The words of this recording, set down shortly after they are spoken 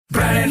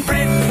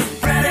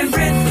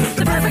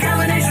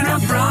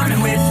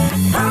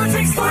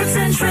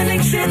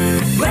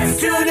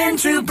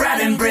to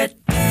Brad and Britt.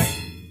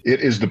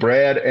 It is the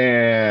Brad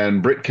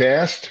and Britt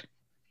cast.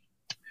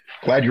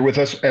 Glad you're with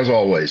us as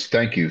always.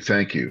 Thank you.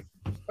 Thank you.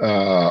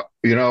 This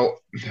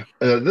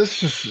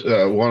is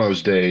one of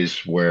those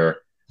days where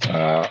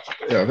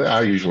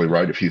I usually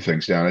write a few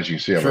things down. As you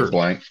can see, I have a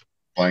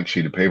blank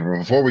sheet of paper.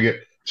 Before we get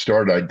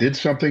started, I did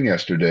something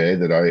yesterday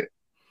that I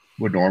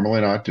would normally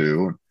not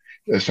do.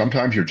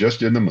 Sometimes you're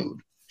just in the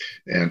mood.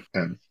 And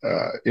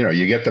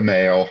you get the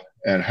mail.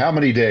 And how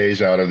many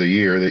days out of the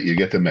year that you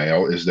get the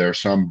mail is there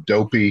some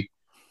dopey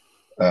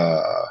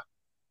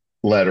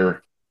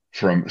letter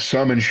from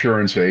some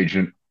insurance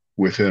agent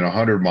within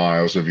 100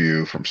 miles of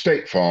you from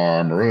State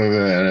Farm,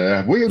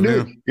 or we can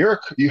do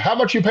how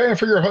much you paying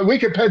for your, we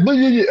can pay,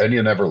 and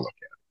you never look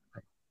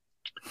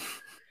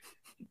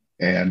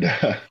at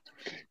it.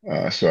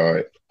 And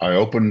so I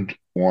opened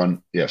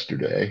one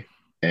yesterday,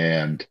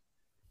 and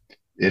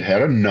it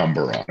had a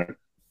number on it,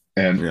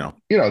 and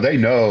they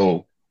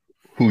know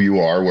who you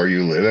are, where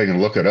you live. They can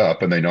look it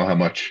up, and they know how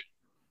much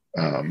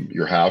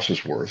your house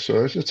is worth.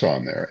 So it's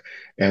on there.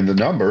 And the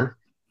number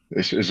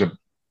is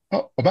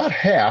about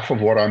half of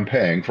what I'm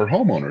paying for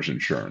homeowners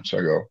insurance.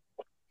 I go,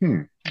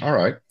 all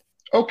right.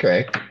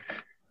 Okay.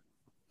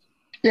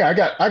 Yeah,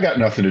 I got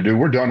nothing to do.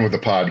 We're done with the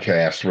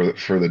podcast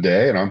for the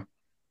day. And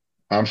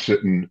I'm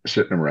sitting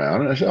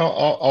around, and I said,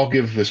 I'll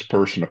give this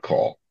person a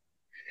call.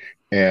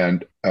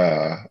 And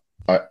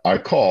I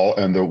call,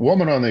 and the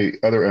woman on the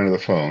other end of the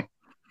phone,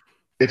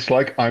 it's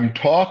like I'm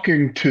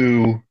talking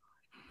to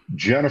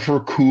Jennifer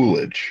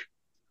Coolidge,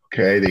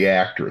 okay, the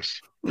actress.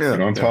 Yeah, you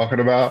know what I'm talking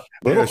about?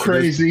 A little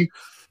crazy,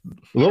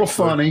 a little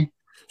funny.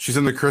 She's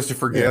in the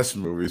Christopher Guest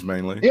movies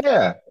mainly.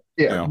 Yeah.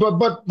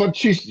 But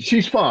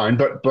she's fine.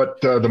 But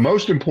the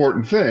most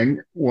important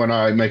thing when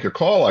I make a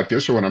call like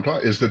this, or when I'm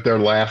talking, is that they're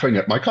laughing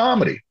at my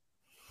comedy.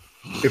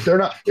 If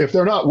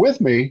they're not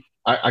with me,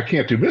 I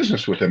can't do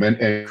business with them.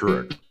 And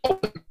correct,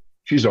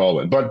 she's all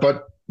in.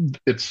 But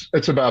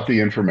it's about the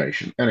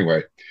information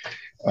anyway.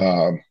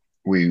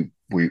 We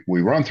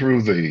run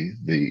through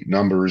the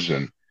numbers,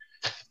 and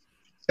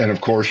of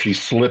course she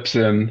slips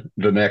in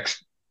the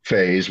next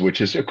phase,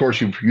 which is, of course,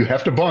 you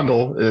have to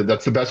bundle.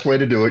 That's the best way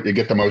to do it. You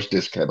get the most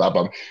discount.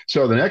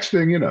 So the next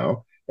thing you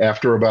know,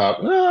 after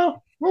about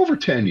over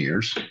 10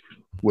 years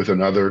with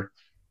another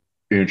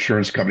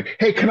insurance company,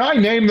 hey, can I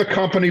name the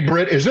company,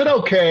 Britt? Is it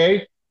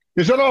okay?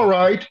 Is it all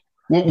right?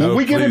 Will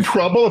we get in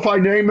trouble if I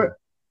name it?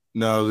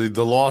 No,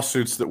 the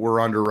lawsuits that we're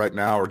under right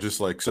now are just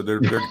like, so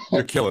they're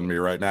killing me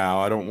right now.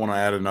 I don't want to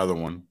add another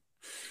one.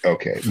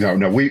 Okay. No,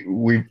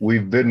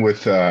 we've been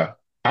with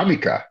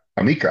Amica.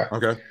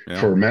 Okay. Yeah.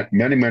 For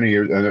many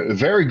years.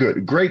 Very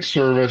good. Great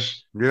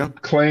service. Yeah.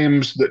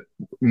 Claims that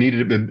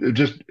needed to be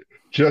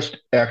just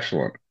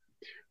excellent.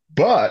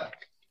 But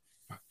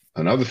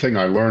another thing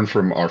I learned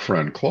from our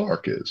friend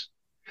Clark is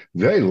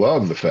they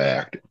love the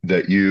fact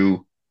that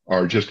you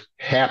are just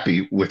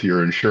happy with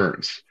your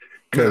insurance.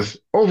 Because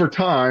over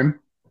time,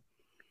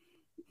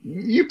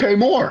 you pay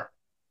more.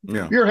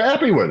 Yeah. You're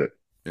happy with it.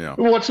 Yeah.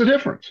 What's the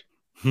difference?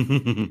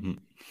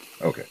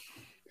 Okay.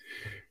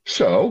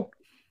 So,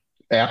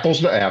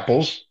 apples to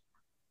apples,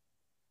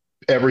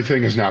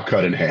 everything is now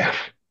cut in half.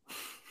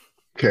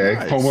 Okay.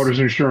 Nice. Homeowners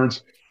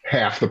insurance,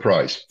 half the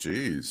price.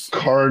 Jeez.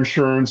 Car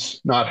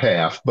insurance, not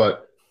half,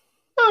 but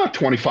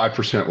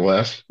 25%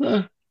 less.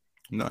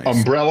 Nice.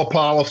 Umbrella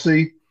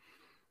policy,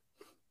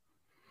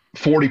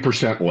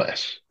 40%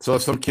 less. So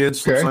if some kid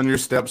slips on your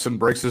steps and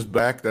breaks his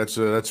back, that's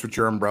what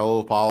your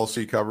umbrella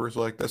policy covers,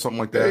 like that, something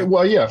like that.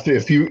 Well, yeah.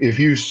 If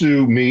you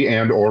sue me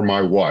and or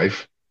my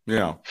wife,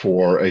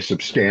 for a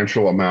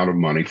substantial amount of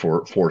money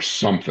for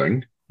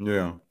something,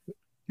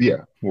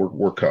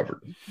 we're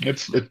covered.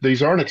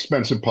 These aren't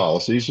expensive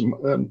policies.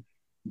 You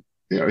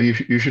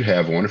should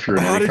have one if you're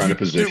in any kind of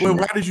position.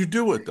 How did you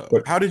do it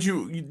though? How did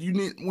you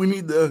need? We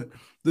need the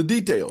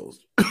details.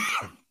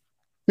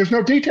 There's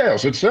no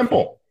details. It's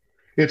simple.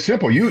 It's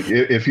simple.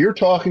 If you're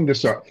talking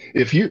to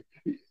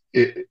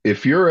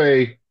if you're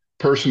a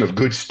person of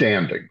good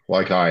standing,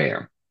 like I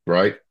am,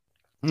 right?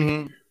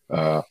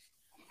 Mm-hmm.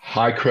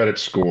 High credit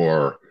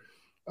score,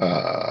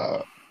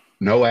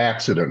 no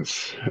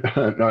accidents,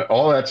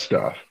 all that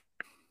stuff.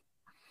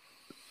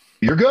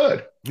 You're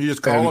good. You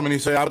just call them and you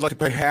say, "I would like to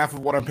pay half of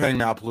what I'm paying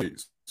now,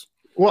 please."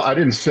 Well, I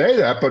didn't say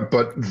that, but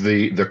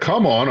the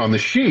come on the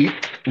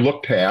sheet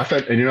looked half,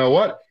 and you know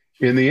what?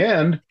 In the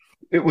end,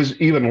 it was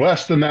even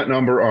less than that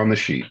number on the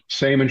sheet.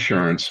 Same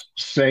insurance,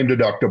 same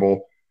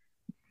deductible,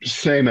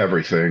 same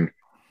everything.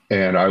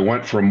 And I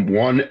went from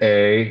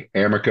 1A,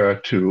 Amica,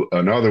 to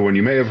another one.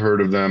 You may have heard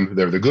of them.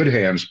 They're the Good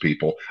Hands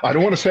people. I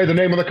don't want to say the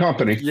name of the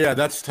company. Yeah,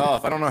 that's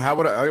tough. I don't know I'm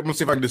going to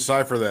see if I can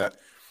decipher that.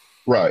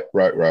 Right.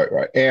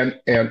 And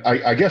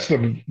I guess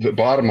the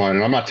bottom line,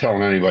 and I'm not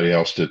telling anybody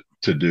else to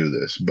do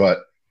this,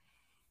 but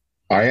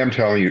I am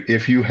telling you,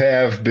 if you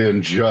have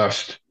been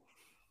just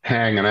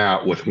hanging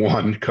out with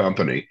one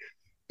company,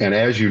 and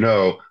as you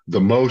know,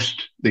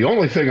 the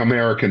only thing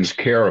Americans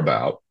care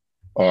about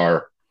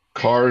are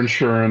car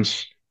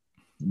insurance,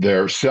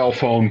 their cell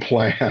phone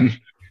plan,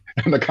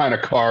 and the kind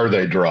of car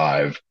they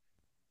drive.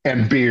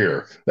 and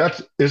beer.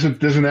 Isn't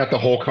that the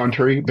whole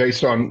country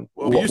based on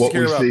well, we used to what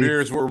care we about see?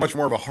 beers. We're much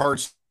more of a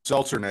hard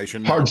seltzer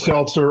nation. Hard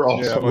seltzer,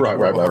 also, yeah, much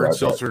more of a hard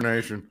seltzer right.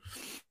 nation.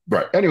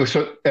 Right. Anyway,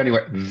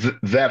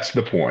 that's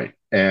the point.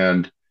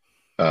 And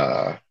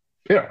yeah,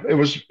 it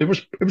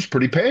was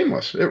pretty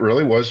painless. It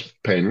really was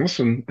painless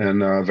and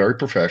very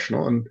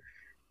professional,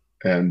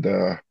 and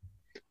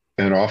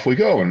off we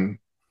go. And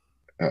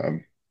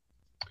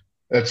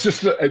it's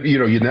just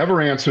you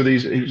never answer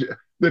these.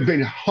 There've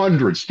been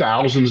hundreds,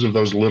 thousands of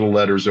those little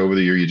letters over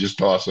the year. You just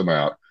toss them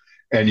out,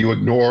 and you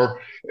ignore.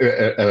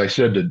 And I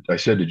said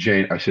to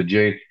Jane,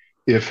 Jane,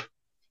 if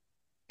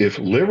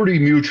Liberty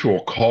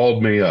Mutual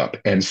called me up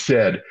and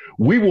said,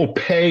 we will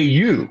pay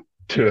you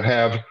to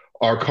have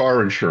our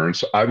car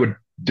insurance, I would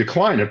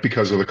decline it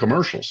because of the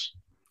commercials.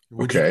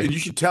 Okay. You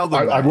should tell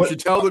them that.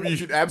 You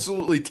should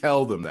absolutely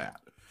tell them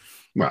that.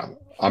 Well,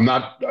 I'm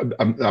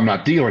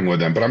not dealing with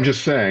them, but I'm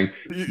just saying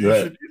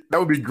that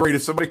would be great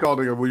if somebody called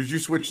and go, would you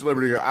switch to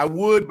Liberty? I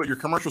would, but your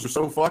commercials are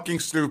so fucking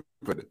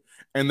stupid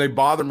and they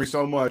bother me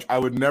so much, I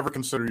would never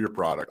consider your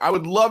product. I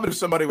would love it if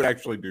somebody would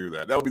actually do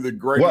that. That would be the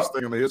greatest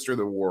thing in the history of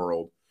the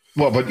world.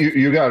 Well, but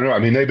you got to know. I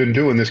mean, they've been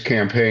doing this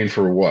campaign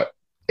for what,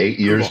 8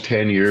 years,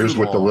 10 years,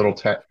 with the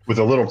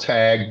little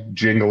tag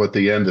jingle at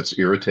the end that's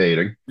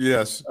irritating.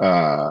 Yes.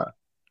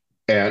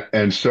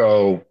 And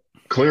so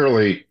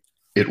clearly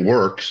it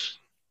works.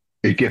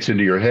 It gets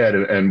into your head,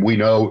 and we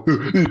know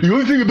the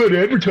only thing about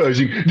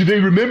advertising, do they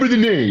remember the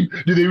name?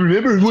 Do they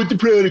remember what the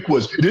product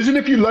was? It isn't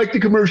if you like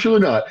the commercial or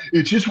not.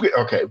 It's just,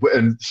 okay.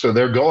 And so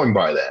they're going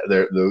by that.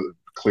 They're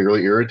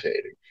clearly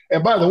irritating.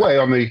 And by the way,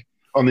 on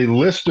the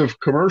list of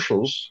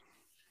commercials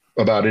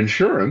about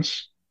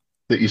insurance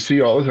that you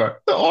see all the time,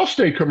 the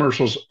Allstate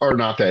commercials are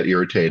not that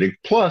irritating.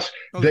 Plus,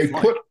 they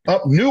put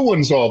up new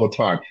ones all the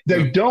time.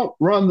 They don't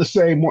run the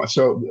same one.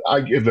 So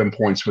I give them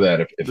points for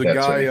that. If the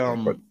guy,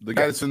 the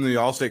guy that's in the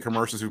Allstate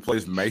commercials who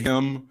plays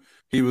Mayhem,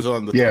 he was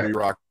on the 30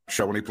 Rock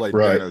show when he played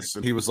Dennis,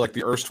 and he was like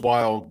the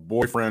erstwhile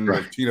boyfriend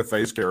of Tina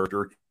Fey's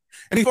character.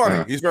 And he's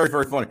funny. He's very,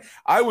 very funny.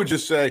 I would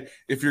just say,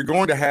 if you're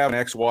going to have an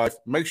ex-wife,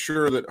 make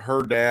sure that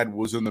her dad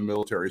was in the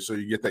military so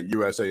you get that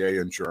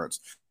USAA insurance.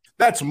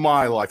 That's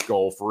my life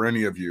goal for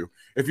any of you.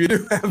 If you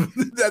do have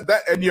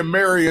that and you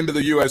marry into the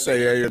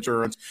USAA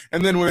insurance,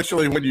 and then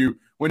eventually when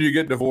you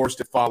get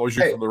divorced, it follows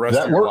you for the rest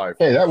of your life.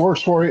 Hey, that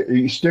works for you.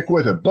 You stick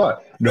with it.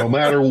 But no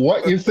matter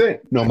what you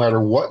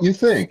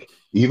think,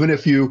 even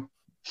if you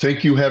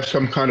think you have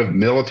some kind of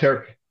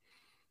military,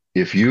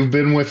 if you've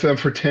been with them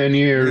for 10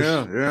 years,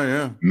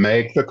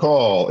 make the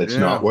call. It's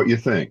not what you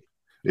think.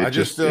 It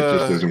just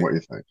isn't what you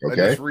think. Okay.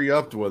 I just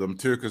re-upped with them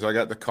too because I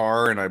got the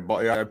car and I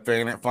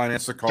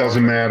financed the car.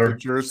 Doesn't matter.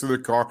 Insurance to the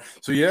car.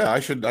 So yeah, I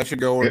should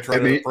go and try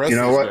to impress you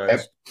know these what?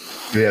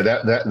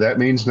 guys. That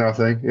means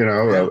nothing. You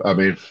know, I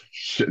mean,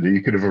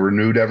 you could have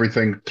renewed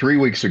everything 3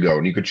 weeks ago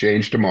and you could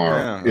change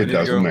tomorrow. It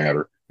doesn't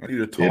matter.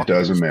 It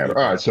doesn't matter.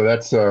 All right. So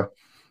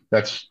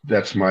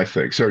that's my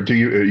thing. So do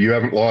you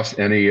haven't lost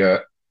any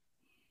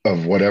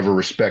of whatever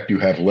respect you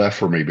have left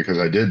for me because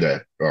I did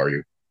that, are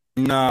you?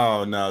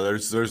 No,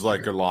 there's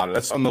like a lot of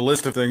that's on the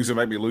list of things that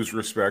make me lose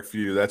respect for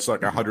you. That's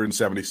like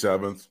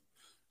 177th.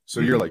 So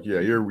you're like,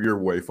 you're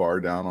way far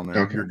down on that.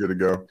 Okay. You're good to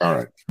go. All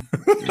right.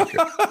 Okay.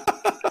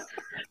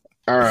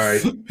 All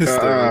right.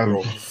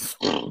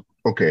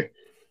 Okay.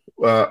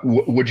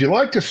 Would you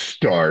like to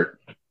start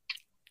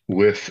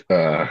with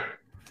the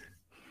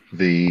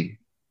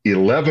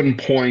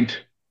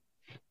 11-point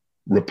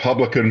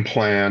Republican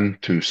plan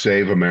to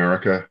save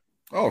America?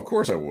 Oh, of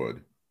course I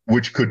would.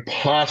 Which could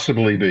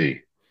possibly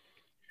be.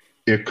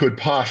 It could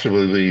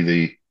possibly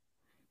be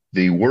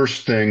the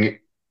worst thing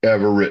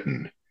ever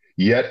written.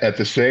 Yet at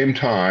the same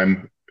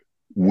time,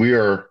 we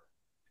are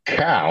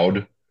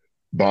cowed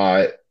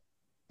by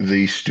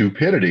the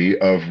stupidity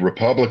of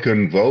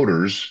Republican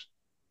voters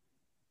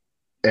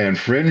and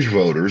fringe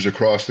voters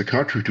across the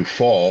country to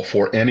fall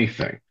for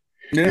anything.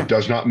 Yeah. It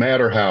does not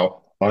matter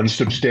how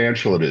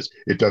unsubstantial it is.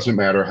 It doesn't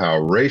matter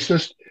how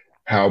racist,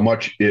 how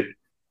much it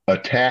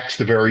attacks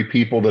the very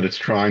people that it's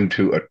trying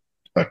to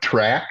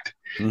attract.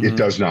 Mm-hmm. It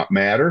does not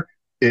matter.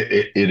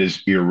 It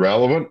is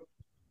irrelevant.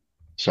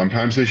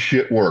 Sometimes this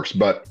shit works,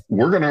 but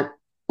we're gonna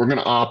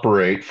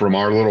operate from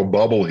our little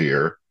bubble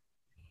here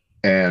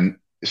and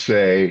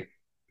say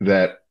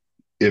that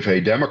if a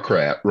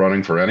Democrat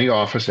running for any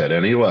office at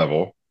any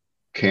level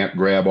can't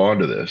grab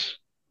onto this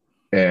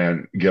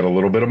and get a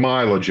little bit of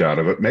mileage out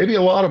of it, maybe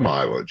a lot of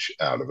mileage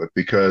out of it,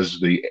 because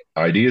the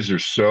ideas are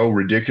so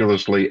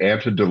ridiculously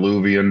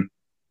antediluvian,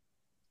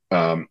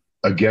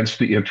 against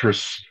the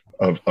interests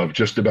of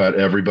just about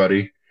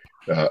everybody,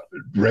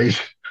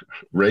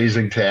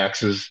 raising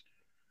taxes,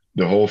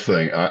 the whole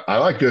thing. I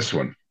like this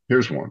one.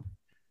 Here's one.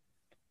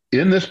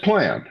 In this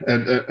plan,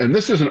 and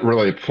this isn't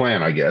really a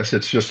plan, I guess.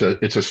 It's just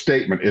it's a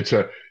statement. It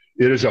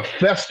is a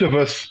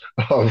festivus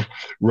of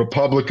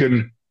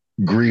Republican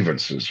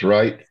grievances,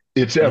 right?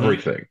 It's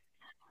everything.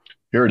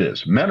 Here it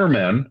is. Men are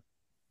men,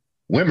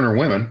 women are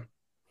women,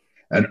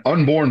 and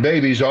unborn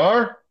babies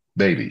are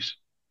babies.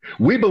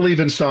 We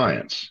believe in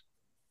science.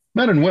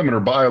 Men and women are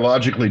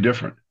biologically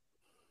different.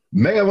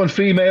 Male and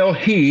female,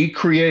 he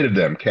created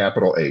them,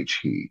 capital H,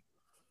 he.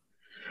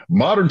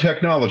 Modern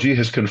technology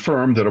has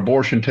confirmed that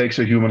abortion takes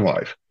a human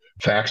life.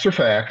 Facts are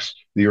facts.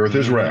 The earth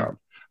is round.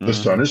 The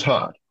sun is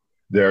hot.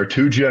 There are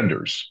two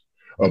genders.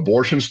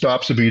 Abortion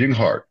stops a beating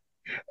heart.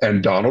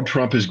 And Donald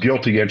Trump is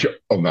guilty. And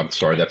oh, I'm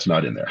sorry, that's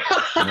not in there.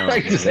 No,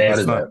 I just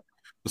added that.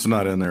 It's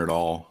not in there at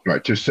all.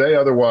 Right. To say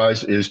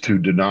otherwise is to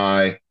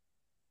deny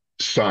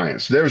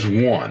science. There's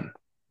one.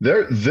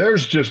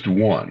 There's just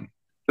one.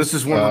 This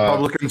is when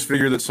Republicans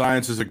figure that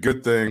science is a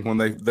good thing when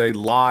they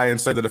lie and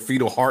say that a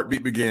fetal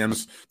heartbeat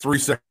begins 3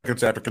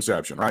 seconds after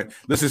conception, right?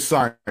 This is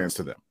science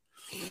to them.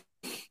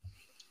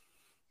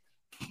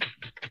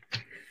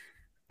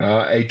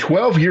 A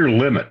 12-year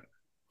limit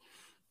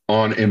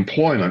on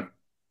employment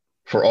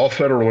for all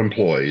federal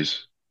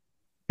employees,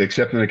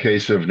 except in the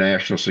case of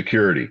national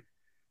security,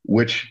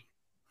 which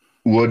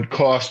would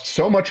cost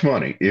so much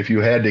money if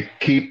you had to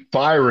keep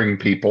firing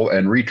people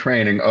and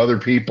retraining other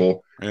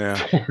people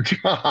for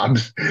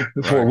jobs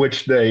for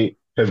which they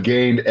have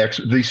gained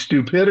the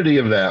stupidity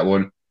of that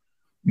one,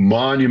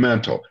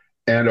 monumental.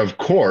 And of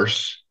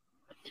course,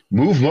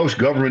 move most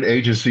government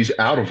agencies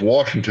out of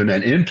Washington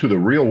and into the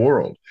real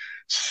world.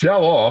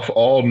 Sell off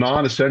all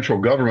non-essential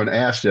government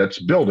assets,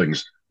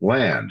 buildings,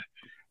 land.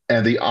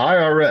 And the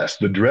IRS,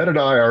 the dreaded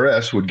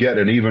IRS, would get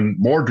an even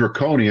more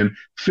draconian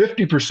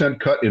 50%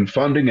 cut in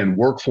funding and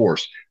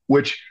workforce,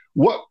 which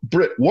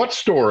what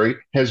story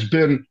has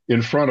been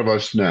in front of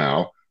us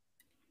now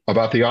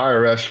about the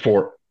IRS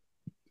for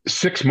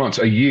 6 months,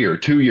 a year,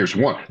 2 years?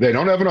 One, they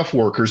don't have enough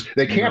workers.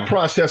 They can't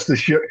process the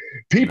shit.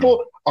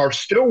 People are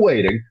still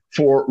waiting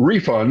for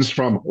refunds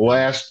from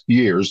last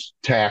year's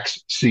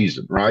tax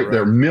season, right?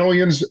 There are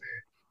millions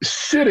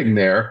sitting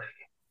there,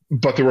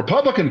 but the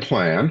Republican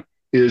plan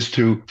is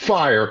to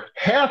fire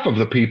half of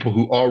the people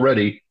who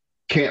already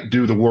can't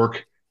do the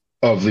work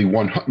of the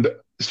 100.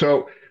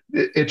 So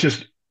it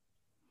just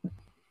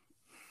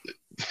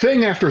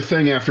thing after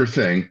thing after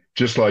thing,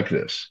 just like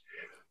this.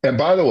 And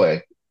by the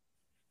way,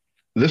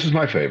 this is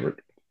my favorite.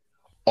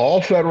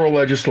 All federal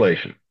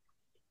legislation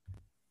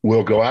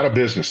will go out of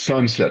business,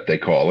 sunset, they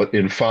call it,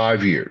 in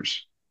 5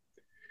 years.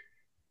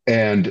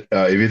 And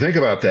if you think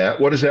about that,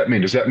 what does that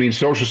mean? Does that mean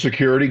Social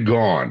Security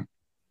gone?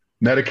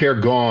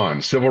 Medicare gone,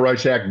 Civil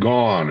Rights Act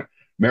gone,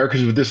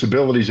 Americans with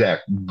Disabilities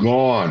Act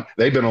gone.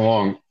 They've been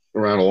around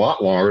a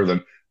lot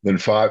longer than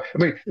 5. I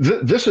mean,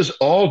 this is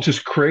all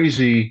just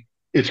crazy.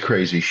 It's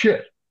crazy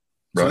shit.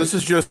 Right? So this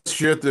is just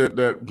shit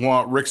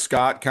that Rick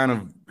Scott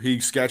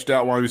he sketched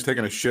out while he was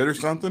taking a shit or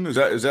something. Is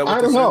that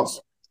what this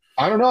is?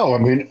 I don't know. I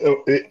mean,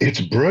 it's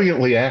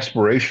brilliantly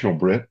aspirational,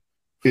 Britt.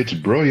 It's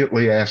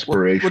brilliantly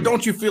aspirational. But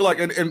don't you feel like,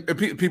 and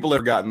people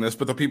have gotten this,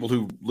 but the people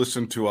who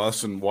listen to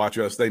us and watch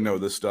us, they know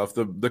this stuff.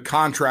 The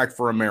Contract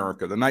for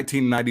America, the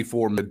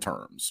 1994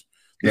 midterms.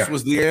 This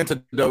was the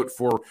antidote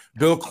for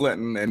Bill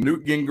Clinton, and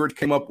Newt Gingrich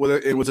came up with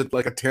it. It was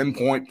like a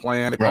 10-point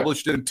plan. They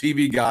published it in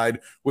TV Guide,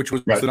 which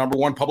was the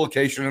 #1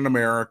 publication in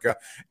America.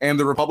 And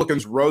the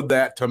Republicans rode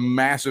that to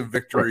massive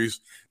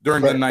victories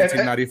during the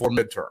 1994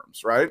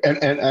 midterms, right?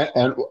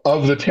 And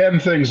of the 10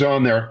 things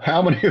on there,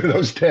 how many of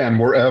those 10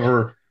 were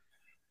ever?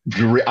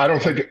 I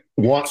don't think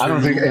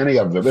any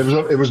of them.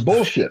 It was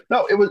bullshit.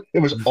 No, it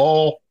was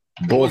all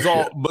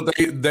bullshit. But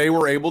they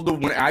were able to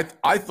win.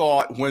 I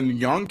thought when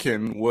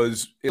Youngkin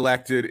was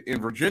elected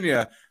in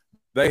Virginia,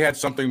 they had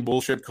something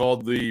bullshit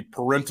called the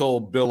Parental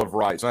Bill of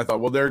Rights. And I thought,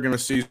 well, they're going to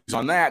seize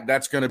on that.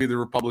 That's going to be the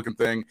Republican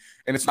thing,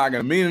 and it's not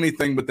going to mean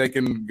anything. But they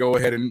can go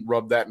ahead and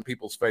rub that in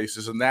people's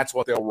faces, and that's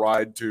what they'll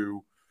ride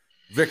to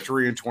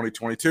victory in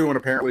 2022. And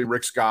apparently,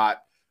 Rick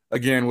Scott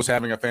again was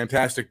having a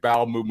fantastic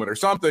bowel movement or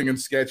something and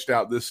sketched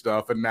out this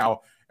stuff. And now,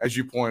 as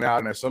you point out,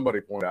 and as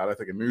somebody pointed out, I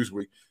think in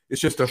Newsweek,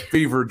 it's just a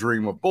fever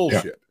dream of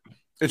bullshit. Yeah.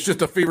 It's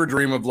just a fever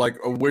dream of like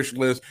a wish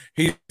list.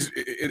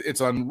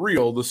 It's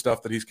unreal, the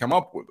stuff that he's come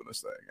up with in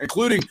this thing,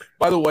 including,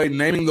 by the way,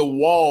 naming the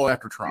wall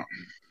after Trump.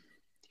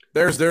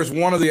 There's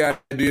one of the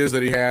ideas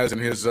that he has in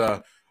his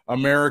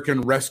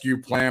American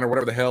Rescue Plan or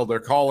whatever the hell they're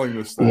calling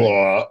this thing.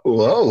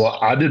 Well,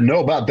 I didn't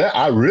know about that.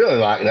 I really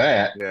like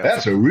that. Yeah,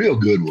 that's a real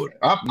good one.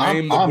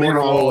 Name the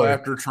border wall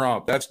after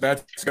Trump. That's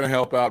going to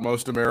help out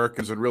most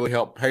Americans and really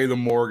help pay the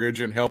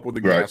mortgage and help with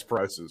the gas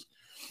prices.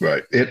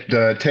 Right.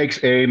 It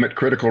takes aim at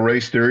critical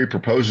race theory,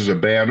 proposes a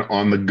ban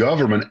on the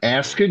government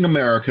asking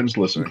Americans,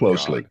 listen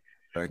closely,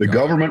 the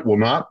government will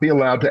not be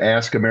allowed to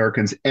ask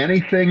Americans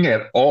anything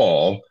at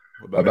all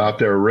about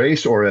their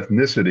race or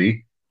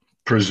ethnicity,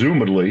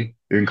 presumably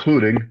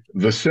including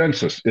the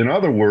census. In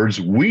other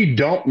words, we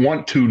don't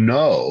want to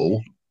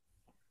know.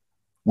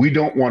 We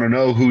don't want to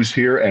know who's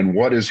here and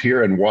what is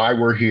here and why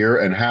we're here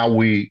and how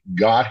we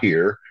got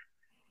here.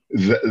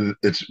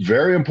 It's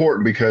very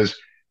important because,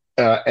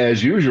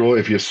 as usual,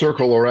 if you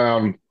circle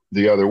around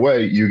the other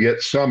way, you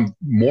get some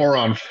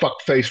moron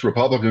fuck-faced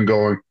Republican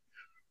going,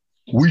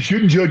 we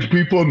shouldn't judge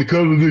people on the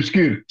color of their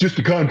skin, just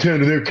the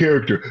content of their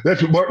character.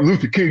 That's what Martin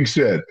Luther King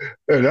said.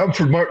 And I'm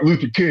for Martin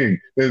Luther King,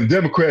 and the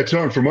Democrats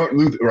aren't for Martin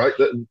Luther, right?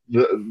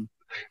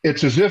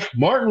 It's as if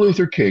Martin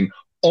Luther King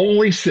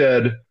only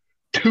said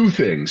 2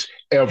 things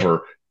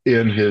ever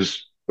in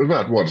his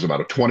about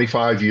a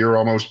 25-year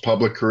almost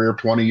public career,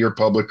 20-year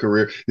public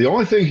career. The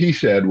only thing he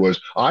said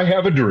was, I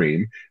have a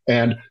dream,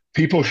 and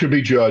people should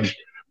be judged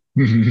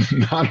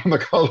not on the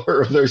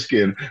color of their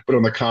skin, but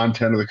on the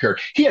content of the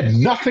character. He had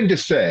nothing to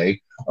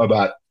say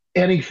about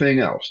anything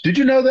else. Did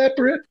you know that,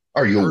 Britt?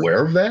 Are you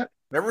aware of that?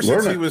 Ever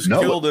since he was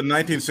killed in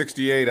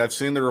 1968, I've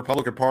seen the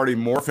Republican Party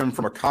morph him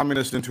from a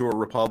communist into a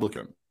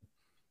Republican.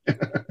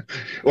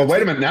 Well,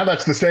 wait a minute. Now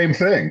that's the same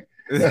thing.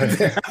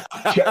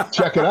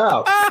 check it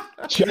out.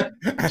 Check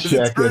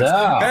it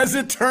out. As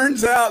it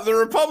turns out, the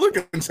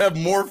Republicans have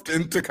morphed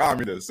into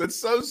communists. It's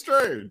so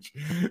strange.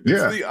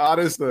 It's the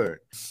oddest thing.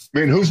 I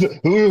mean, who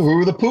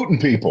are the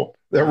Putin people?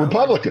 They're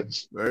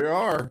Republicans. They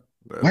are.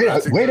 Wait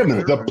a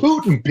minute. The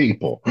Putin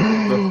people.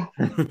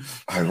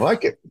 I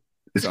like it.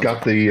 It's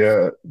got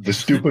the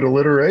stupid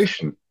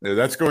alliteration. Yeah,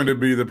 that's going to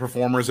be the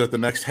performers at the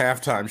next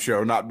halftime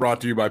show, not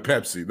brought to you by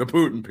Pepsi. The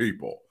Putin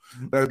people.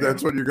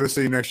 That's what you're going to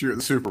see next year at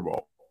the Super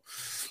Bowl.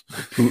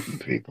 Putin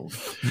people.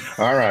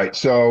 All right.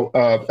 So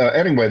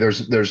anyway,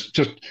 there's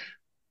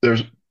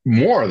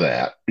more of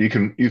that. You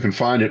can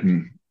find it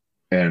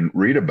and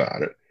read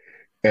about it,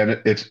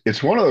 and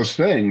it's one of those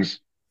things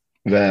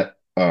that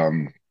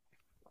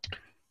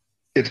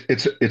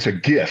it's a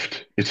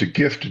gift. It's a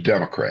gift to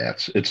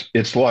Democrats.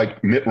 It's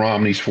like Mitt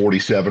Romney's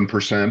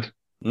 47%.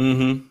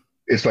 Mm-hmm.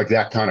 It's like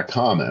that kind of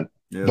comment.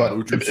 Yeah,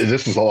 but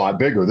this is a lot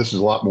bigger. This is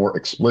a lot more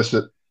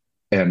explicit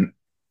and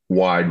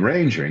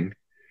wide-ranging,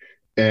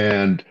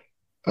 and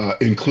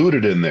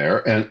included in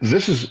there. And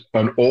this is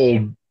an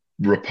old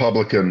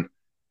Republican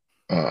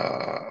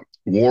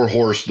war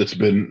horse that's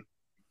been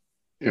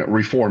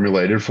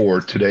reformulated for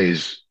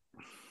today's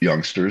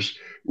youngsters,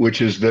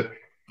 which is that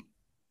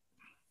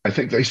I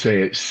think they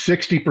say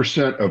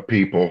 60% of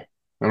people,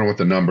 I don't know what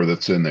the number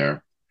that's in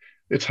there,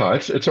 it's high,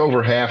 it's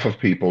over half of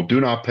people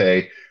do not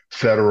pay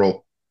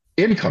federal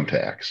income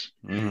tax.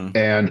 Mm-hmm.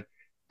 And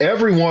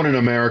everyone in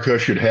America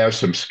should have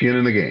some skin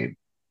in the game.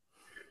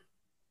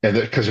 And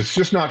because it's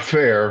just not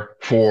fair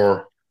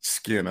for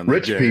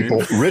rich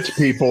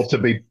people to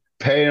be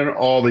paying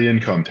all the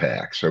income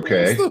tax.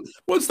 Okay.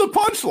 What's the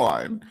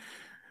punchline?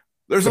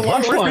 There's a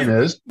lot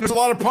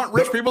of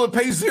rich people that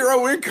pay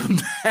zero income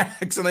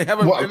tax, and they have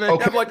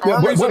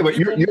armies of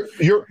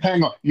people.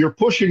 Hang on. You're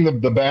pushing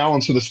the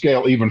balance of the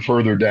scale even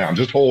further down.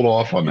 Just hold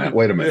off on that.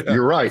 Wait a minute. Yeah.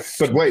 You're right.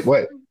 But wait.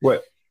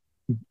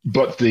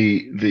 But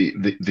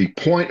the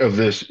point of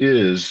this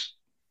is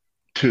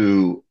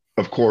to,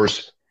 of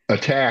course,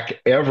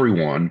 attack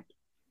everyone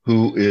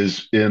who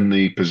is in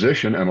the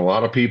position, and a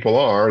lot of people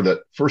are, that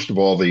first of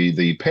all,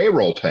 the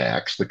payroll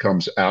tax that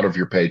comes out of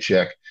your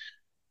paycheck,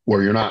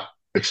 where you're not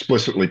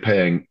explicitly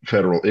paying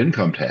federal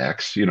income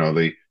tax,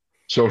 the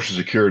Social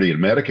Security and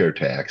Medicare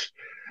tax,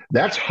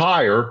 that's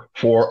higher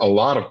for a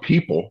lot of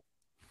people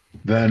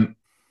than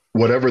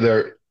whatever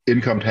their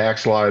income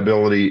tax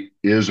liability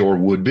is or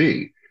would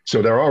be.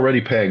 So they're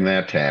already paying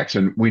that tax,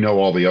 and we know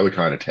all the other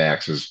kind of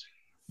taxes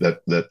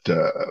that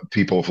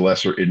people of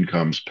lesser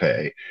incomes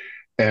pay.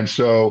 And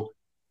so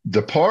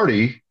the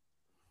party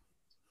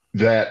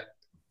that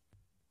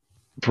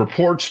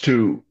purports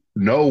to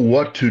know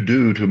what to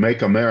do to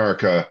make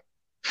America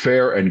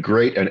fair and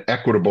great and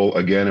equitable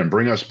again and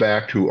bring us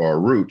back to our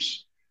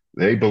roots,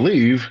 they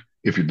believe,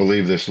 if you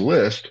believe this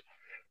list,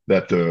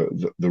 that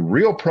the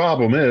real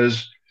problem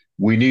is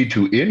we need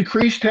to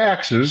increase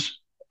taxes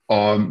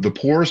on the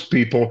poorest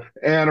people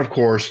and, of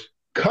course,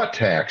 cut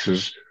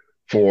taxes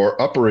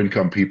for upper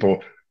income people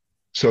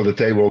so that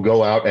they will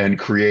go out and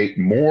create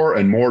more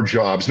and more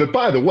jobs that,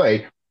 by the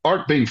way,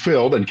 aren't being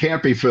filled and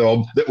can't be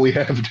filled, that we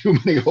have too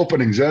many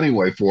openings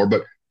anyway for,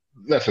 but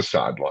that's a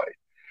sidelight.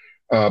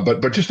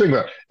 But just think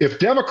about it. If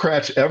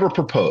Democrats ever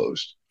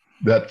proposed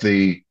that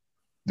the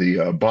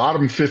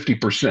bottom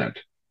 50%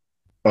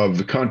 of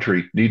the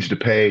country needs to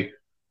pay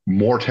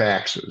more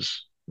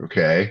taxes,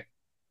 okay,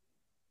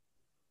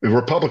 the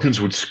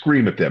Republicans would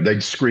scream at them.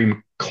 They'd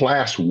scream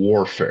class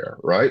warfare,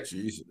 right?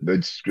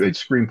 Jesus. They'd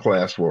scream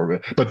class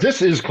warfare. But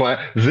this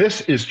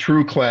is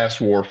true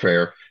class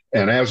warfare.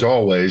 And as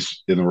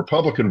always, in the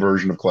Republican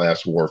version of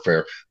class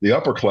warfare, the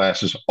upper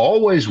classes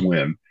always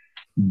win.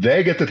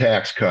 They get the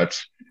tax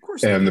cuts,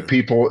 and the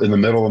people in the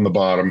middle and the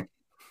bottom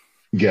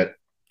get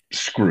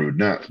screwed.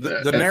 Now,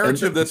 the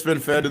narrative that's been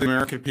fed to the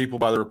American people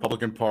by the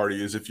Republican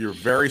Party is if you're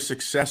very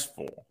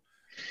successful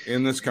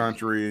in this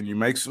country and you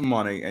make some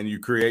money and you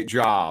create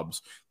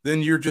jobs,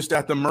 then you're just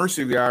at the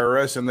mercy of the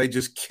IRS and they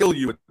just kill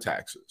you with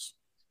taxes.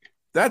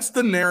 That's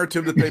the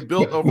narrative that they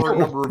built over a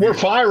number of years. We're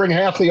firing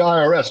half the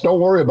IRS.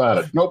 Don't worry about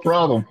it. No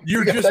problem.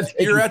 You're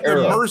at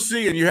their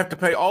mercy, and you have to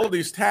pay all of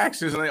these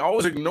taxes, and they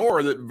always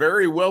ignore that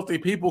very wealthy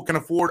people can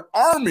afford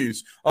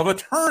armies of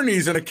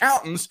attorneys and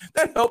accountants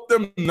that help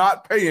them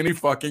not pay any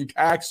fucking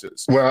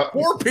taxes. Well,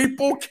 poor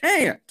people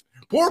can't.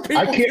 Poor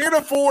people can't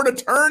afford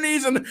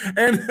attorneys and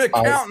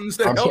accountants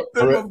that help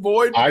them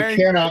avoid paying I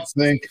cannot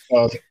think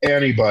of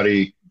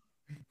anybody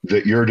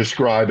that you're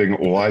describing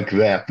like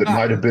that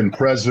might have been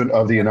president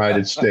of the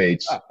United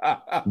States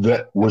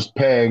that was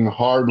paying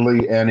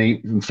hardly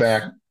any, in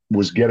fact,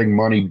 was getting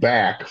money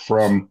back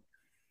from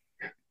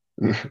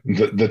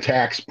the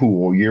tax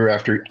pool year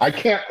after. I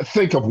can't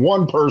think of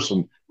one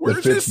person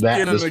that fits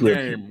that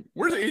description.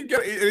 Where's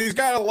he's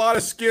got a lot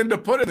of skin to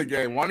put in the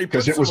game. Why don't he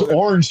put? Because it was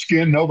orange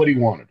skin, nobody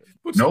wanted it.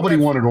 Nobody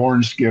wanted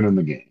orange skin in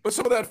the game. Put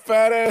some of that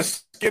fat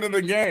ass skin in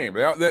the game.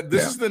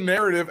 This is the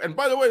narrative. And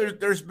by the way,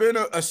 there's been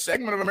a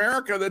segment of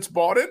America that's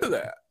bought into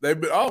that. They've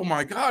been, oh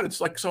my God,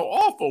 it's like so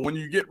awful. When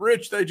you get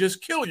rich, they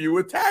just kill you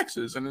with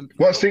taxes.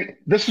 Well, see,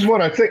 this is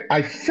what I think.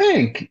 I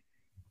think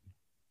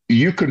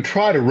you can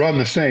try to run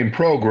the same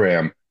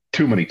program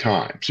too many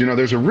times.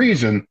 There's a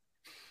reason.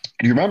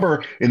 You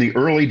remember in the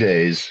early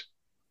days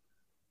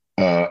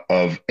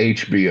of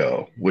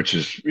HBO, which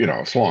is,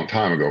 it's a long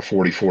time ago,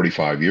 40,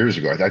 45 years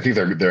ago. I think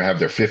they have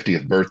their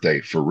 50th birthday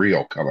for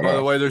real coming up. By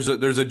the way,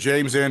 there's a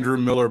James Andrew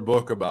Miller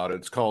book about it.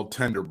 It's called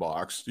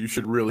Tinderbox. You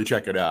should really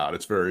check it out.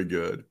 It's very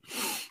good.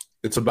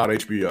 It's about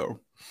HBO.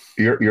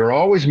 You're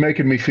always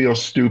making me feel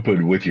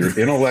stupid with your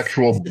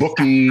intellectual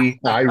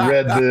bookie. I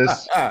read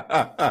this.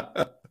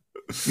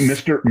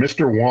 Mr.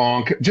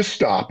 Wonk, just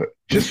stop it.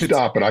 Just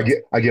stop it.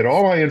 I get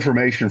all my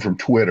information from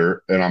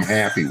Twitter, and I'm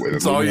happy with it.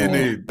 That's all you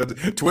need.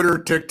 Twitter,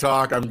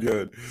 TikTok, I'm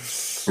good.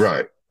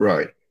 Right.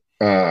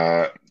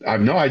 I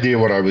have no idea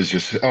what I was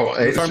just. Oh,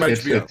 it's about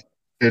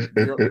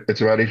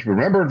HBO.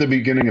 Remember at the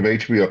beginning of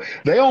HBO,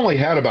 they only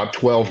had about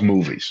 12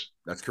 movies.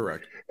 That's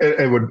correct.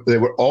 They would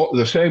all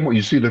the same. When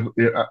you see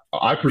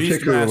I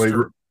particularly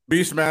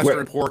Beastmaster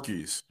and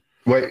Porky's.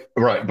 Wait,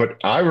 right. But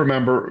I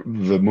remember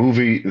the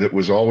movie that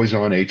was always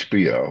on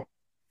HBO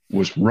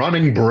was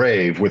Running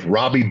Brave with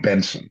Robbie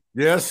Benson.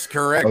 Yes,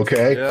 correct.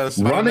 Okay. Yes,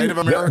 Native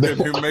American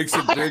who makes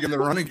it big in the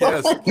running.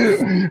 Yes.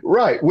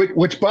 Right.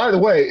 Which, by the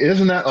way,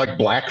 isn't that like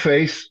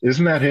blackface?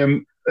 Isn't that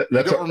him?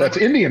 That's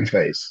Indian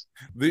face.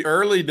 The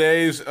early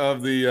days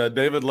of the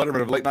David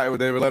Letterman, of Late Night with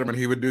David Letterman,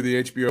 he would do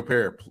the HBO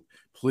pair.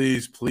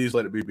 Please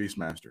let it be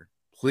Beastmaster.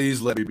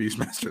 Please let me be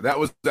Beastmaster.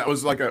 That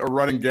was like a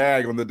running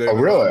gag on the day. Oh,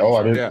 really? Oh,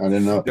 I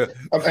didn't know. Yeah.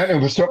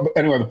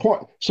 Anyway, the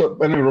point. So,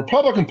 and the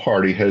Republican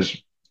Party has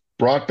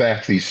brought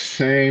back these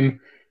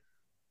same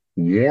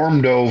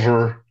warmed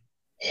over,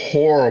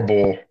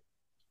 horrible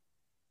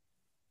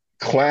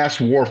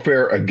class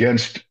warfare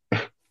against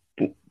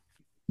the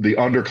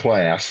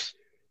underclass.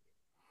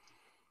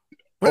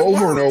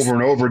 Over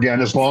and over again,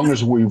 as long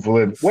as we've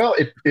lived. Well,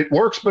 it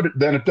works, but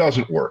then it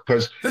doesn't work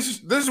because this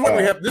is what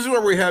we have. This is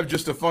where we have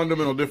just a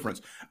fundamental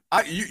difference.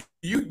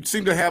 You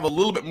seem to have a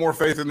little bit more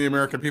faith in the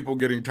American people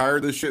getting tired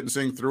of this shit and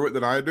seeing through it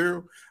than I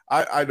do.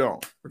 I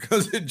don't,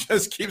 because it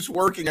just keeps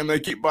working and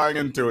they keep buying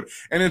into it,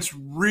 and it's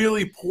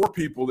really poor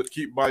people that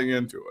keep buying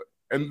into it.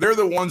 And they're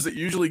the ones that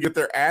usually get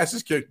their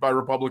asses kicked by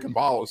Republican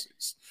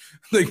policies.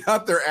 They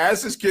got their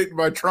asses kicked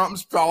by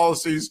Trump's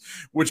policies,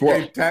 which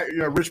gave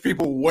rich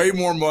people way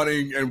more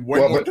money and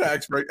way more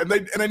tax rate, and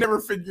they never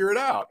figure it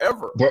out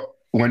ever. But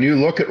when you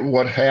look at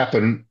what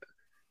happened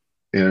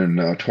in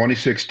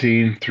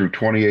 2016 through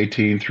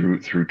 2018 through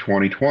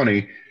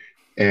 2020,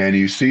 and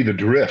you see the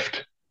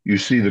drift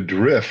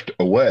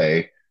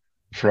away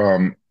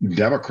from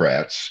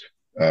Democrats,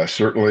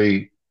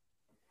 certainly.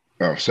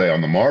 I'll say on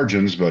the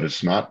margins, but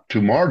it's not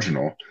too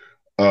marginal,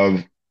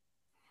 of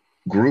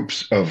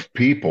groups of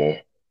people,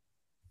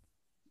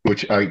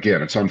 which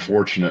again, it's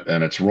unfortunate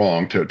and it's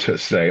wrong to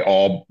say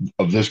all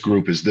of this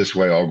group is this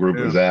way, all group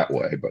is that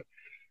way.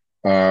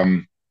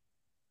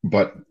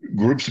 But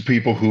groups of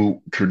people who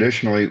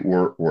traditionally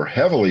were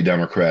heavily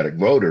Democratic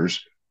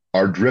voters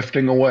are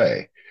drifting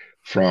away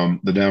from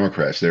the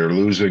Democrats. They're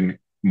losing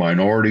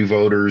minority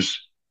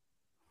voters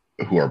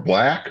who are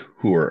Black,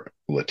 who are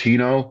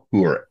Latino,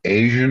 who are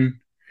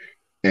Asian.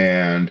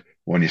 And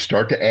when you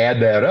start to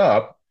add that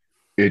up,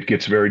 it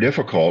gets very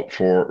difficult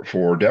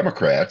for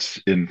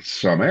Democrats in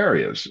some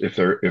areas if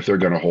they're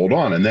going to hold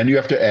on. And then you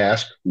have to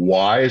ask,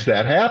 why is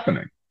that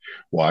happening?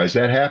 Why is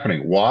that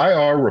happening? Why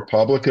are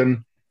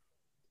Republican,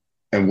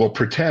 and we'll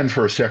pretend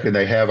for a second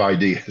they have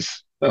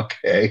ideas,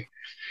 okay?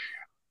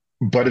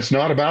 But it's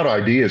not about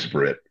ideas,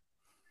 Britt.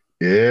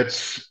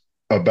 It's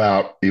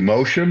about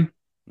emotion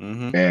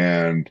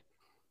and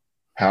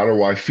how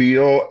do I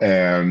feel?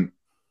 And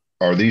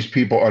are these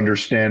people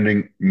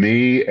understanding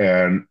me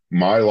and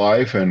my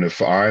life? And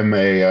if I'm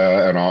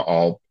and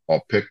I'll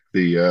pick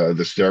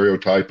the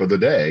stereotype of the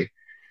day.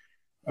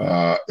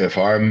 If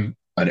I'm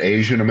an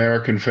Asian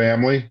American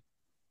family,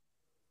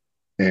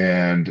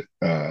 and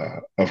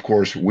of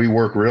course we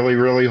work really,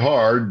 really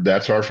hard.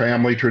 That's our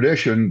family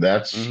tradition.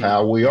 That's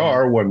how we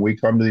are when we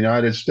come to the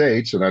United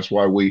States, and that's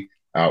why we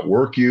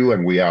outwork you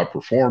and we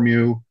outperform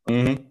you.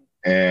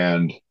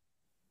 And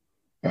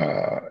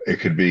it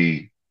could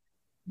be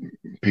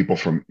people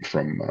from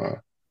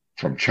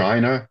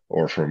China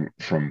or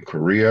from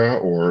Korea,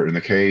 or in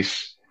the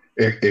case,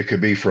 it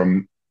could be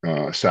from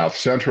South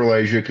Central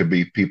Asia. It could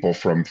be people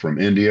from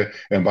India.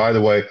 And by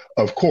the way,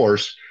 of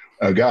course,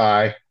 a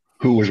guy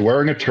who was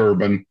wearing a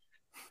turban,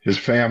 his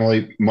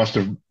family must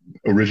have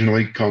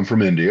originally come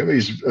from India.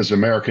 He's as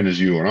American as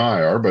you and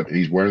I are, but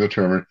he's wearing the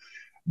turban.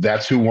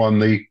 That's who won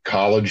the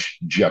College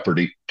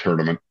Jeopardy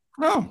tournament.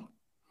 Oh,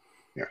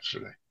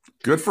 yesterday.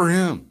 Good for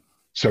him.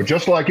 So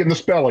just like in the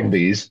spelling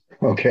bees,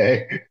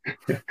 Okay.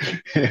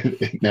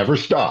 It never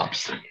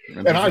stops.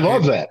 And I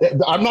love that.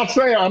 I'm not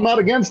saying I'm not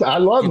against it. I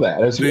love that.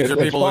 These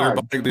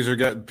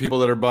are people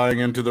that are buying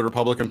into the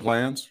Republican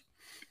plans.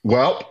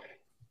 Well,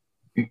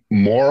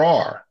 more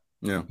are.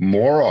 Yeah.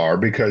 More are,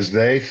 because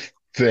they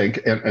think,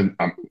 and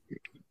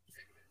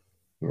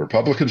the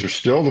Republicans are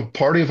still the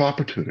party of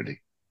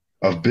opportunity,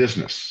 of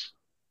business,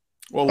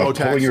 well, low of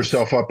taxes. pulling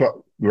yourself up.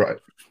 Right.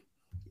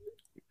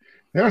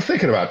 They're not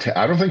thinking about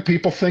I don't think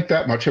people think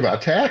that much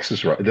about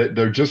taxes, right?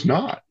 They're just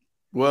not.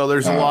 Well,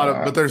 there's a lot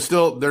of, but there's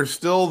still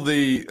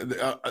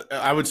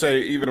I would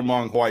say, even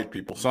among white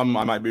people, some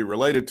I might be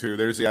related to,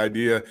 there's the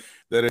idea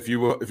that if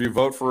you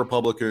vote for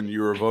Republican,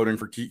 you are voting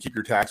for keep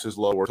your taxes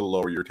low or to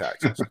lower your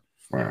taxes.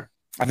 Right.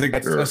 I think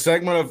that's a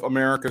segment of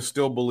America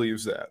still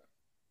believes that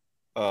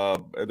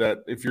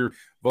if you're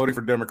voting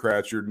for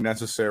Democrats, you're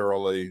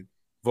necessarily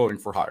voting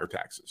for higher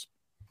taxes.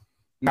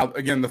 Now,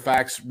 again, the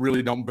facts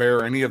really don't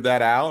bear any of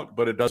that out,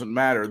 but it doesn't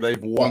matter.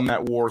 They've won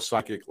that war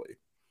psychically.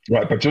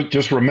 Right, but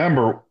just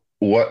remember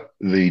what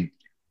the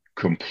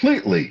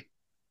completely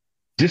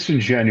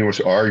disingenuous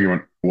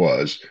argument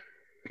was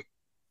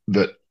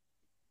that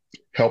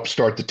helped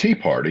start the Tea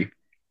Party,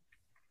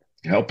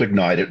 helped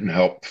ignite it, and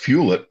helped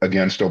fuel it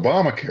against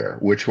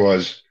Obamacare, which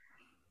was,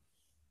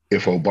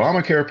 if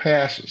Obamacare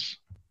passes,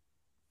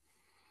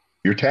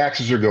 your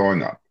taxes are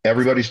going up.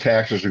 Everybody's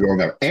taxes are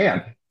going up.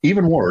 And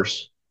even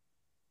worse,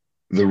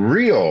 the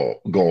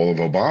real goal of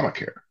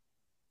Obamacare,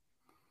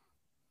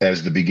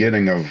 as the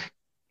beginning of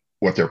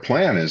what their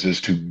plan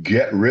is to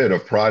get rid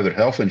of private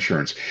health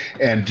insurance.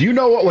 And do you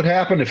know what would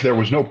happen if there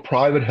was no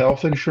private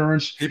health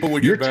insurance? People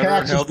would get better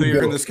and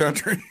healthier in this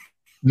country.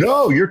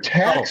 No, your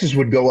taxes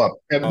would go up.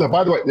 And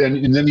by the way,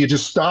 and then you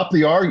just stop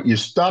you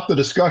stop the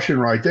discussion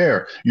right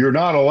there. You're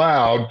not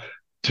allowed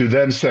to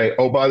then say,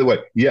 oh, by the way,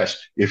 yes,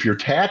 if your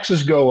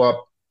taxes go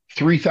up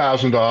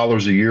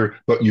 $3,000 a year,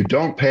 but you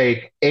don't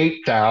pay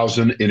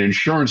 $8,000 in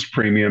insurance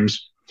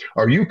premiums,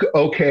 are you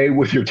okay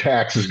with your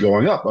taxes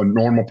going up? A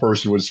normal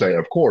person would say,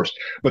 of course,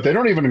 but they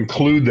don't even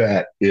include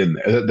that in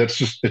there.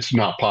 It's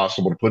not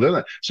possible to put in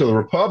that. So the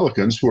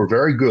Republicans, who are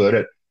very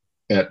good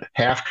at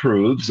half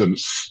truths and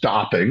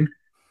stopping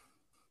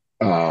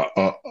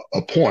a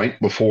point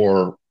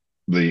before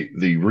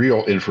the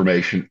real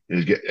information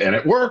is and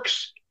it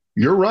works.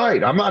 You're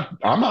right. I'm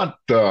not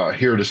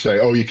here to say,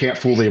 oh, you can't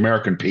fool the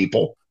American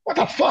people. What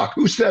the fuck?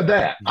 Who said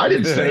that? I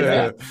didn't say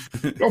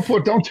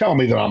that. Don't tell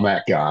me that I'm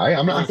that guy.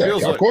 I'm not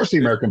that guy. Of course the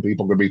American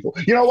people can be fooled.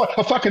 You know what?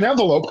 A fucking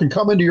envelope can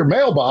come into your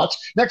mailbox.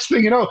 Next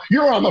thing you know,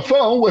 you're on the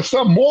phone with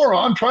some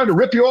moron trying to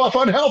rip you off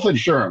on health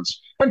insurance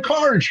and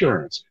car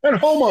insurance and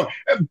homeowner.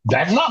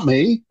 That's not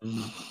me.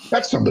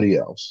 That's somebody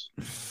else.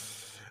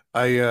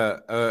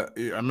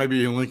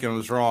 Maybe Lincoln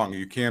was wrong.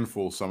 You can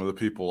fool some of the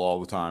people all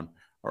the time,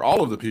 or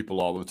all of the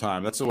people all the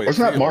time. That's the way.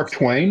 Wasn't that Mark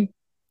Twain?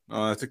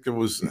 I think it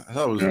was. I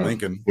thought it was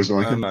Lincoln. Was it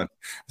Lincoln? I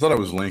thought it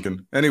was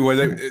Lincoln.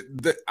 Anyway,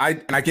 I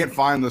can't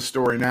find the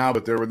story now,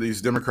 but there were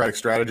these Democratic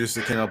strategists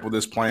that came up with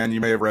this plan.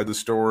 You may have read the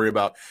story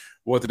about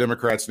what the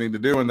Democrats need to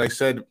do, and they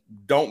said,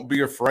 "Don't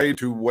be afraid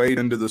to wade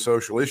into the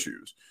social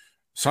issues."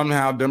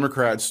 Somehow,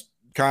 Democrats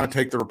kind of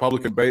take the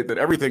Republican bait that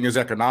everything is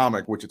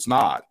economic, which it's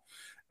not.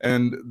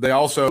 And they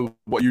also,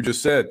 what you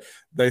just said,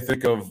 they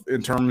think of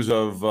in terms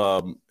of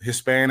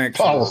Hispanics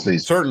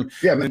policies, in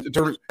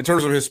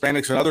terms of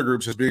Hispanics and other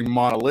groups as being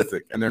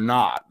monolithic, and they're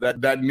not.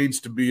 That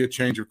needs to be a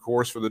change of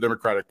course for the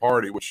Democratic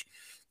Party, which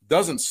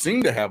doesn't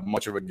seem to have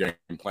much of a game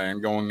plan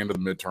going into the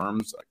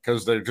midterms,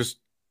 because the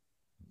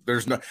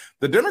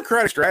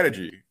Democratic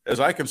strategy,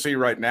 as I can see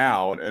right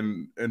now,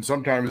 and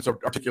sometimes it's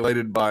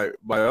articulated by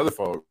other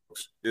folks,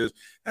 is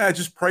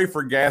just pray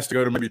for gas to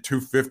go to maybe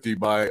 $2.50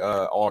 by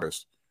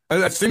August.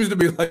 And that seems to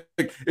be like,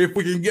 if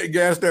we can get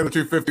gas down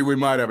to $2.50, we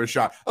might have a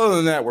shot. Other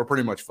than that, we're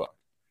pretty much fucked.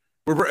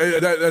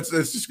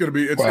 It's just going to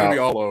be going to be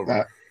all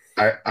over.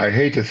 I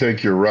hate to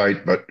think you're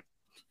right, but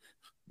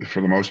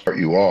for the most part,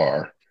 you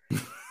are.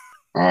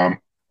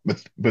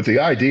 But the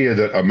idea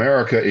that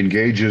America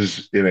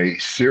engages in a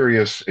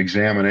serious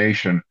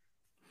examination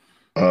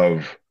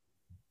of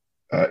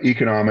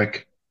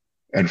economic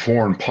and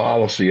foreign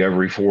policy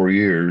every 4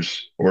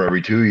 years or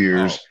every 2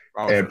 years.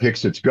 And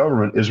picks its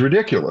government is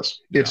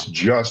ridiculous. Yeah. It's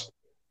just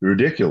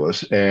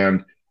ridiculous.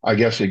 And I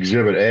guess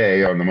Exhibit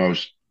A, on the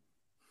most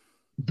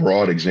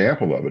broad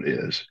example of it,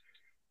 is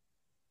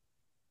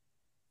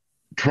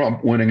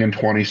Trump winning in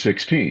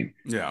 2016.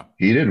 Yeah.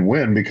 He didn't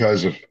win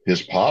because of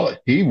his policy.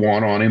 He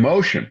won on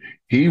emotion.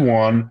 He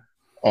won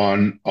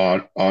on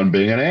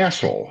being an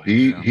asshole.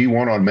 He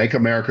won on Make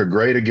America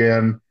Great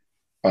Again.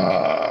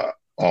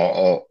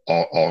 I'll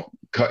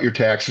cut your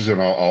taxes and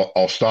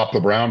I'll stop the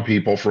brown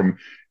people from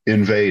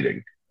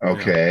invading.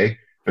 Okay.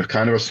 It's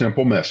kind of a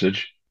simple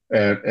message.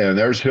 And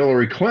there's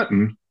Hillary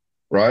Clinton,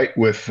 right?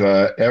 With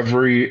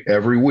every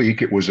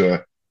week it was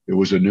a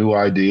new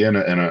idea and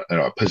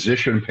a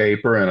position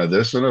paper and a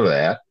this and a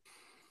that.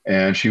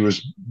 And she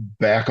was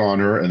back on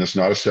her, and it's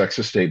not a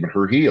sexist statement,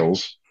 her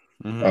heels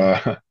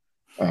a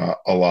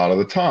lot of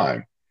the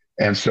time.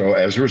 And so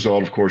as a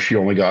result, of course, she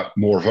only got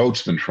more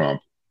votes than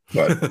Trump.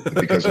 but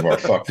because of our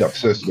fucked up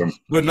system.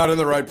 But not in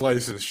the right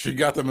places. She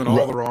got them in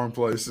all the wrong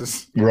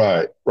places.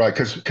 Right.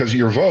 Because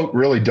your vote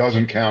really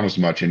doesn't count as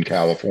much in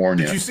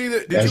California. Did you see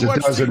that? As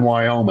it does in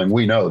Wyoming.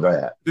 We know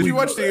that. Did you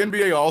watch the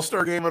NBA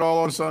All-Star game at all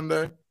on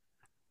Sunday?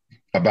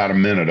 About a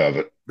minute of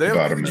it.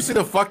 Did you see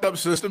the fucked up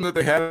system that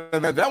they had?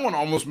 And that one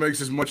almost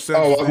makes as much sense.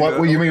 Oh,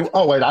 what you mean?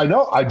 Oh, wait,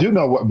 I do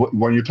know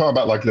when you're talking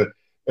about like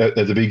at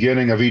the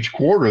beginning of each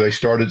quarter, they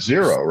start at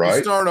 0, right?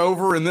 You start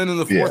over, and then in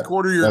the fourth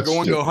quarter, you're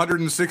going to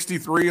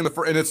 163 and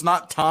it's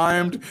not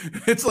timed.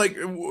 It's like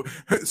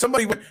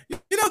somebody went,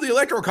 the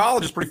Electoral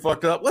College is pretty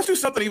fucked up. Let's do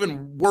something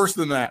even worse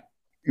than that.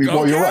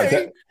 Well, you're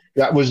right.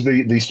 That was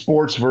the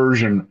sports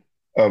version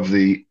of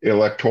the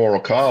Electoral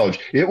College.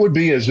 It would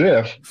be as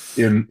if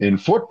in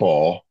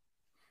football,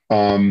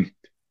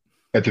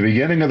 at the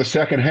beginning of the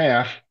second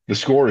half, the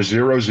score is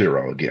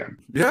 0-0 again.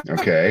 Yeah.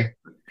 Okay.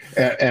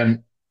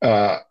 And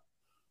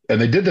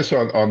they did this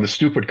on the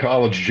stupid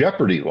College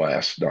Jeopardy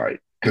last night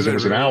because it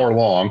was an hour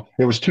long.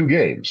 It was 2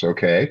 games.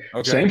 Okay.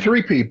 Same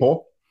 3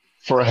 people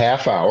for a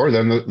half hour,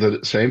 then the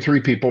same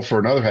 3 people for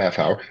another half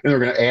hour, and they're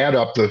going to add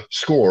up the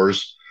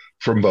scores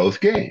from both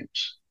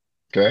games.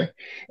 Okay.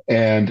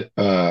 And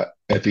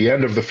at the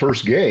end of the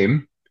first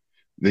game,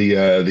 the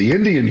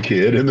Indian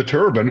kid in the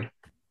turban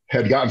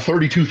had gotten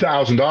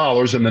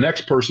 $32,000 and the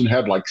next person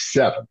had like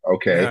 7.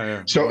 Okay.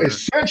 Yeah, so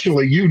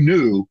essentially you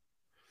knew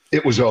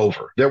it was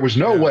over. There was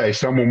no way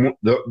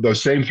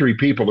those same 3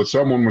 people that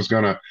someone was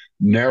going to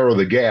narrow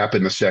the gap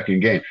in the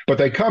second game, but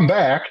they come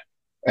back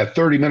at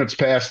 30 minutes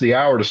past the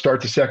hour to start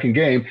the second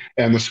game,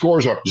 and the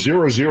scores are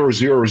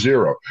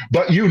 0-0-0-0.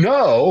 But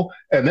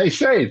and they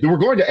say we're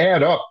going to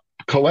add up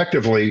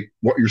collectively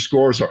what your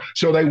scores are.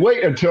 So they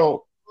wait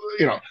until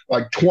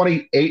like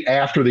 28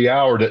 after the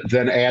hour to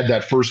then add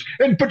that first.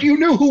 But you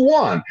knew who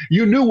won.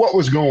 You knew what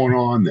was going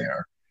on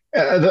there.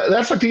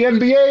 That's like the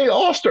NBA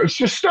All-Stars.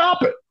 Just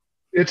stop it.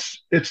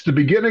 It's the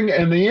beginning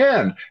and the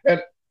end.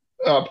 And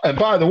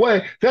by the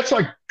way, that's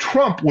like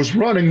Trump was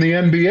running the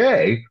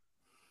NBA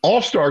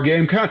All-Star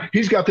game.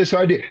 He's got this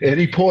idea.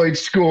 Any points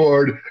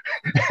scored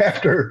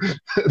after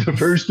the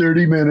first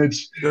 30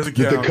 minutes that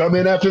they come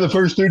in after the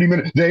first 30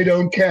 minutes, they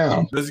don't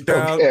count. Doesn't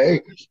count.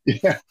 Okay.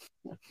 Yeah.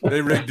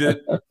 They rigged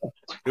it.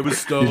 It was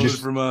stolen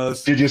from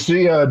us. Did you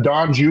see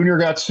Don Jr.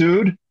 got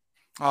sued?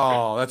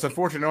 Oh, that's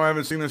unfortunate. No, I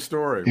haven't seen this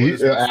story.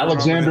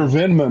 Alexander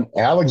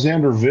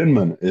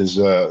Vindman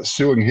is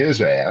suing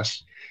his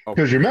ass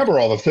because you remember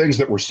all the things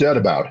that were said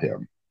about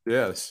him.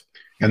 Yes.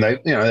 And they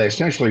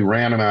essentially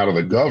ran him out of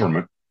the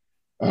government.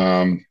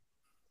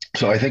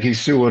 So I think he's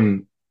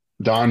suing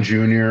Don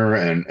Jr.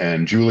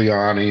 and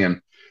Giuliani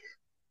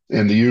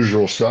and the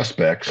usual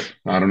suspects.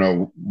 I don't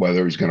know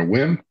whether he's going to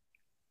win.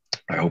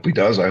 I hope he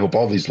does. I hope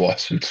all these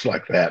lawsuits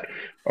like that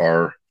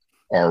are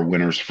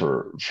winners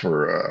for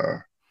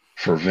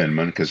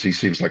Vindman, because he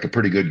seems like a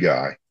pretty good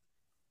guy.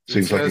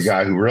 Seems like a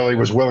guy who really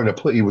was willing to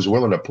put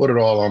it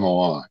all on the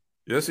line.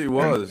 Yes, he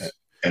was.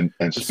 And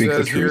speak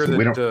the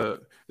truth.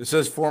 It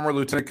says former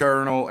Lieutenant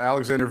Colonel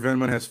Alexander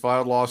Vindman has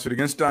filed lawsuit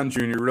against Don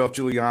Jr., Rudolph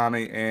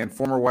Giuliani, and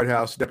former White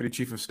House Deputy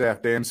Chief of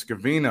Staff Dan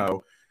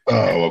Scavino.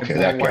 Oh, okay,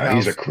 that guy,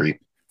 he's a creep.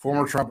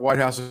 Former Trump White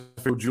House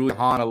official Julie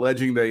Hahn,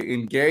 alleging they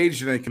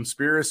engaged in a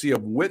conspiracy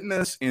of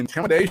witness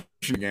intimidation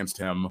against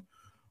him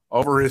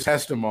over his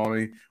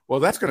testimony.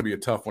 Well, that's going to be a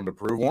tough one to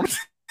prove, won't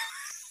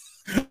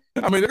it?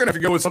 I mean, they're going to have to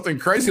go with something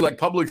crazy like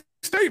public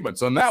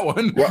statements on that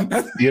one. Well,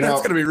 that's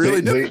going to be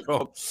really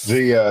difficult.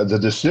 The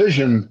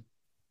decision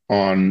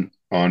on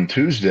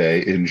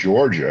Tuesday in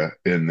Georgia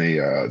in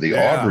the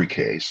Aubrey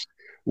case,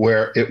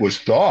 where it was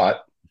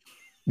thought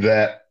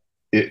that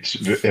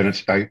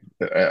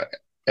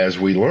as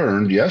we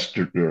learned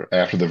yesterday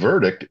after the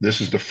verdict,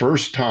 this is the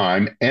first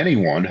time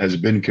anyone has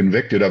been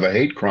convicted of a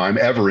hate crime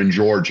ever in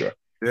Georgia.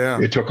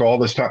 Yeah, it took all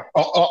this time.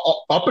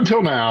 Up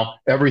until now,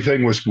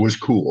 everything was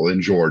cool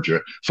in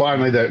Georgia.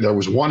 Finally, there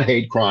was one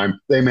hate crime.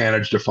 They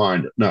managed to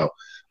find it. No,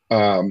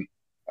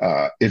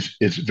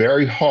 it's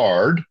very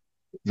hard.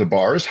 The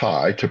bar is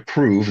high to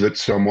prove that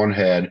someone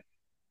had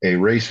a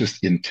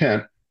racist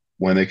intent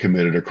when they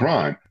committed a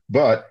crime.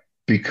 But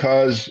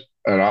because,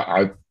 and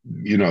I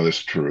this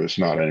is true, it's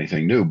not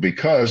anything new,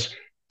 because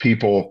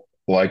people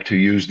like to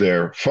use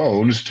their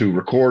phones to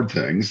record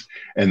things,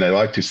 and they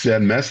like to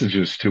send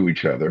messages to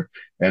each other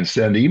and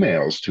send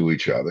emails to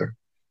each other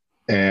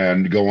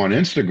and go on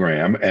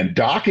Instagram and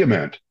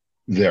document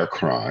their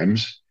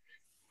crimes.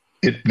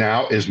 It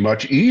now is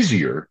much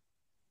easier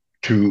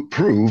to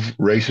prove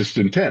racist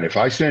intent. If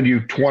I send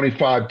you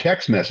 25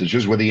 text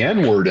messages with the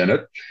N-word in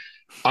it,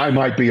 I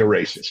might be a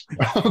racist.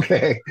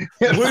 Okay.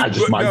 I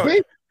just might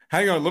be.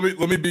 Hang on,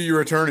 let me be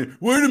your attorney.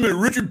 Wait a minute,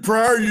 Richard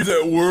Pryor used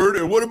that word,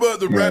 and what about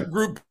the rap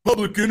group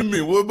Public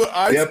Enemy? What about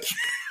Ice? Yep.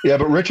 Yeah,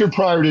 but Richard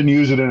Pryor didn't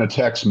use it in a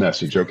text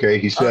message, okay?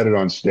 He said it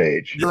on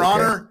stage. Your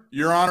Honor,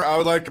 I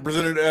would like to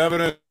present into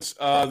evidence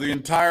the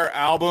entire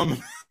album,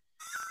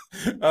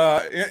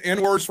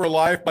 N-Words for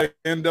Life by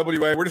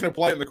NWA. We're just going to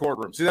play it in the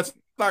courtroom. See, that's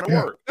not going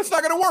to work. That's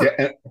not going to work.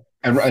 Yeah,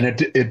 And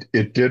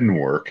it didn't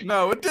work.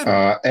 No, it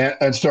didn't.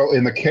 And so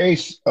in the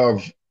case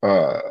of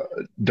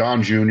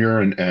Don Jr.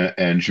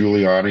 and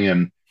Giuliani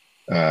and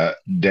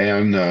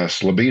Dan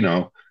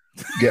Slabino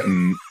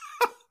getting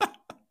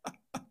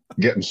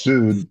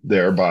sued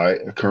there by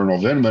Colonel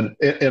Vindman,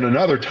 in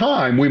another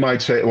time we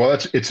might say, well,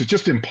 it's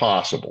just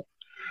impossible.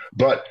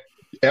 But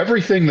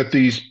everything that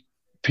these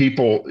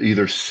people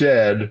either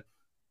said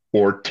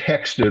or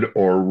texted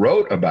or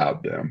wrote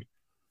about them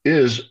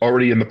is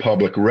already in the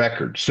public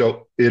record.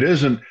 So it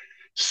isn't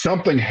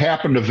something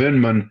happened to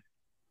Vindman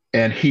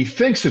and he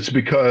thinks it's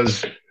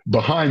because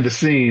behind the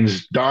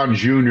scenes, Don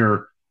Jr.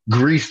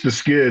 greased the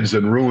skids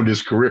and ruined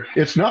his career.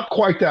 It's not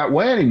quite that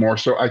way anymore.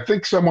 So I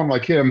think someone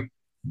like him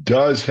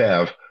does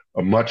have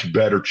a much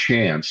better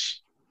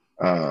chance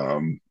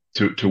to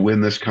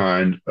win this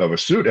kind of a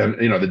suit. And,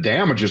 the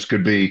damages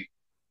could be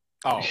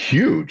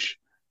huge.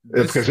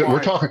 Because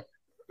we're talking...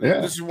 Yeah.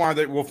 This is why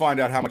we'll find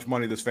out how much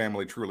money this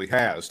family truly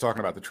has. Talking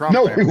about the Trump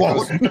family. We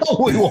won't. No,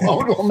 we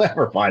won't. We'll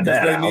never find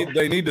that out.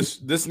 They need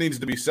to. This needs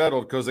to be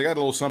settled because they got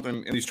a little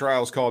something in these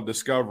trials called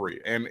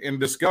discovery. And in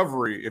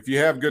discovery, if you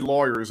have good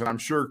lawyers, and I'm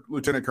sure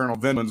Lieutenant Colonel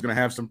Vindman's going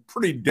to have some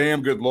pretty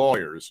damn good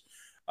lawyers,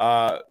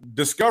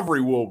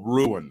 discovery will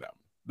ruin them.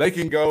 They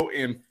can go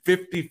in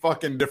 50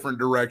 fucking different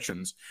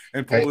directions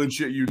and pull in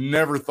shit you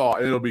never thought.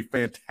 And it'll be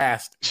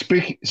fantastic.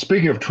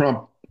 Speaking of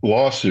Trump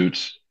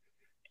lawsuits.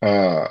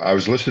 I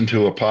was listening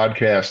to a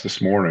podcast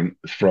this morning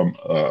from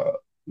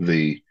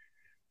the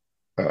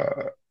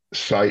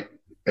site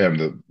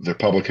and the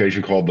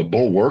publication called The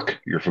Bulwark.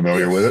 You're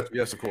familiar with it?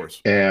 Yes, of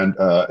course. And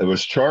it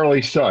was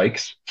Charlie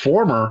Sykes,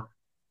 former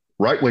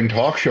right-wing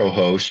talk show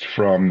host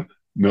from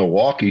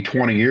Milwaukee,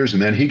 20 years,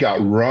 and then he got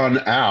run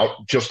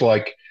out just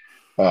like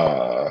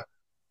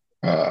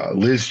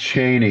Liz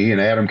Cheney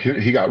and Adam.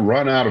 He got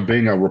run out of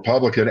being a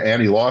Republican,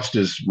 and he lost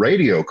his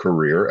radio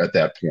career at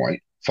that point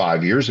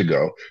 5 years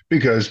ago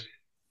because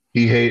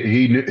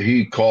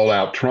he called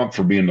out Trump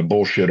for being the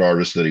bullshit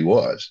artist that he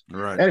was.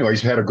 Right. Anyway,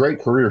 he's had a great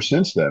career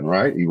since then,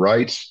 right? He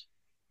writes,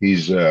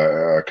 he's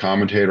a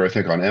commentator, I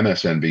think, on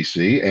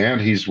MSNBC,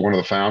 and he's one of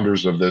the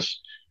founders of this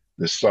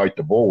site,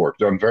 The Bulwark.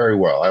 Done very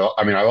well.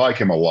 I mean, I like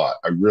him a lot.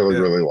 I really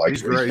like him.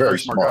 He's very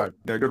smart.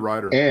 Yeah, good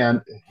writer.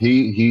 And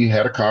he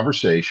had a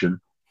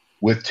conversation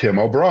with Tim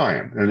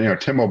O'Brien.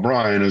 And, Tim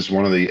O'Brien is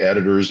one of the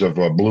editors of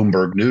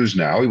Bloomberg News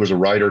now. He was a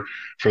writer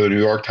for the New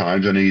York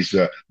Times, and he's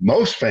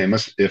most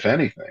famous, if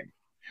anything,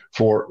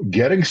 for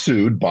getting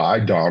sued by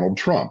Donald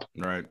Trump.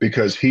 Right.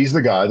 Because he's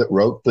the guy that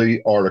wrote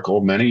the article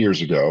many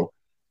years ago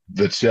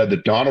that said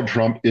that Donald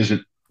Trump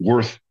isn't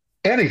worth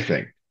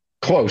anything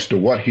close to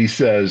what he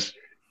says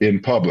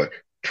in public.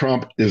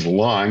 Trump is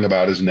lying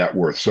about his net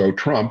worth. So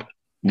Trump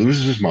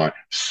loses his mind,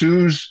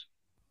 sues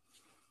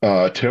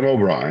Tim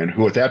O'Brien,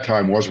 who at that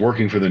time was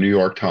working for the New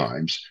York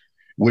Times,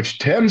 which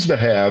tends to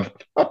have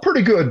a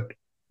pretty good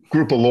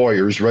group of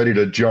lawyers ready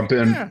to jump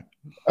in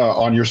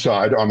on your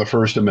side on the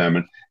First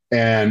Amendment.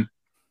 And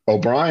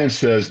O'Brien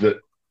says that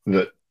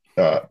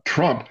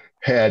Trump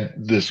had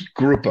this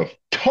group of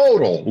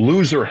total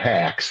loser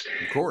hacks,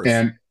 of course,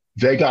 and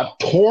they got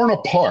torn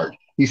apart.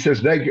 He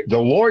says the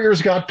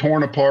lawyers got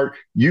torn apart.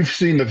 You've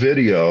seen the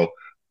video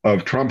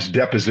of Trump's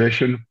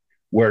deposition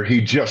where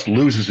he just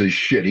loses his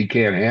shit. He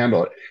can't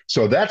handle it.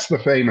 So that's the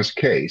famous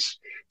case.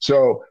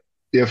 So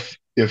if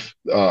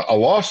a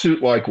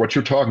lawsuit like what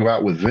you're talking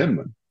about with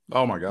Vindman,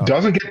 oh my God,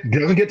 doesn't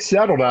get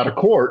settled out of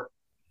court,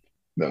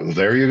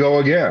 there you go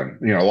again.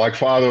 Like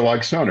father,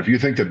 like son. If you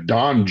think that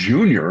Don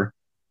Jr.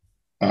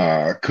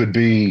 Could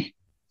be,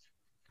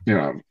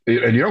 and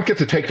you don't get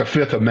to take the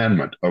Fifth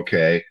Amendment,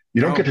 okay?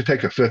 You don't get to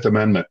take the Fifth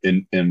Amendment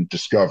in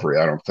discovery.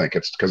 I don't think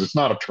it's because it's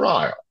not a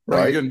trial,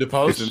 right? You're getting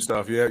deposed and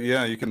stuff.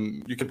 Yeah. You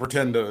can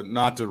pretend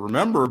not to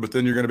remember, but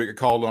then you're going to be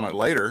called on it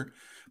later.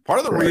 Part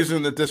of the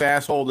reason that this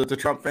asshole, that the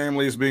Trump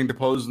family is being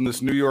deposed in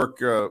this New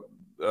York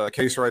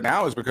case right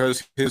now is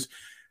because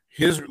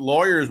his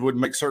lawyers would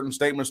make certain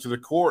statements to the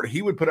court.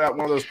 He would put out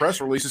one of those press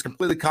releases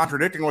completely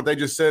contradicting what they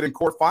just said in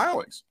court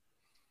filings.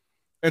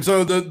 And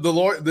so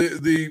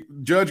the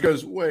judge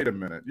goes, wait a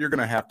minute, they're going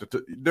to have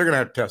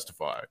to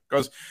testify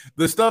because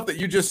the stuff that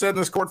you just said in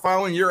this court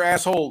filing, your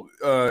asshole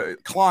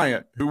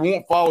client who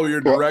won't follow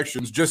your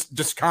directions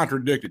just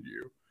contradicted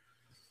you.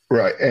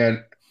 Right.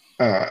 And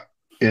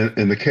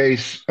in the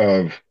case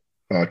of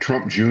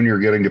Trump Jr.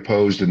 getting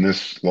deposed in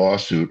this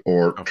lawsuit,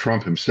 or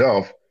Trump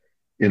himself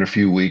in a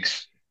few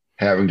weeks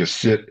having to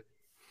sit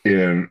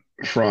in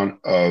front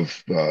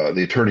of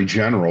the Attorney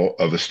General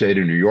of the state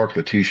of New York,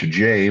 Letitia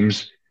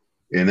James,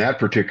 in that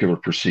particular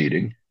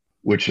proceeding,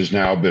 which has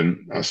now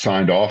been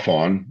signed off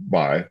on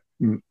by,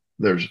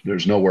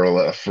 there's nowhere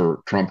left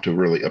for Trump to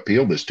really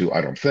appeal this to,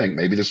 I don't think.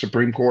 Maybe the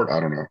Supreme Court,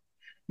 I don't know.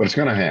 But it's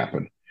going to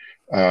happen.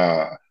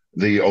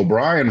 The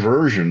O'Brien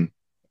version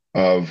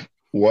of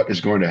what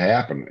is going to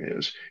happen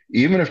is,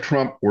 even if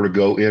Trump were to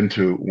go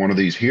into one of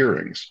these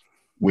hearings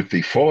with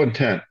the full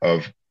intent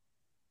of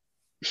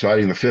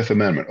citing the Fifth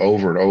Amendment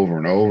over and over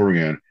and over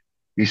again,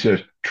 he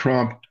says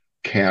Trump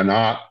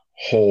cannot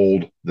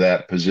hold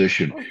that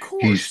position.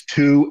 He's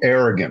too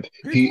arrogant.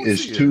 He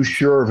is too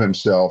sure of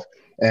himself,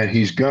 and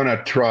he's going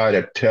to try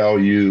to tell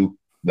you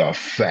the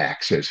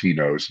facts as he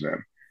knows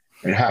them.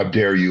 And how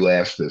dare you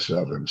ask this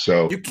of him?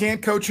 So you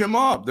can't coach him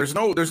up. There's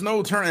no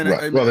turn.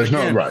 Right. Well, there's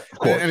again, no right. Of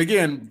course. And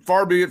again,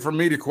 far be it from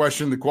me to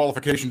question the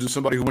qualifications of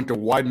somebody who went to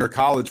Widener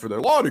College for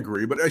their law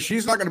degree, but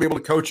she's not going to be able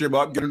to coach him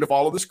up and get him to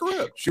follow the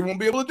script. She won't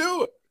be able to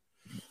do it.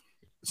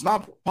 It's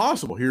not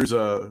possible. Here's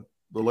the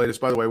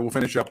latest. By the way, we'll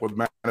finish up with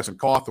Madison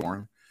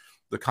Cawthorn,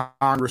 the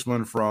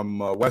congressman from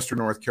Western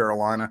North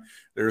Carolina.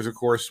 There's, of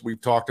course,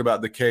 we've talked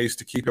about the case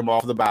to keep him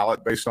off the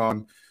ballot based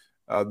on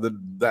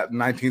that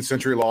 19th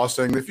century law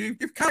saying that if you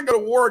kind of go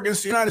to war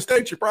against the United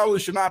States, you probably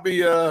should not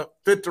be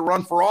fit to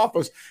run for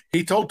office.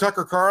 He told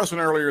Tucker Carlson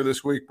earlier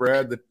this week,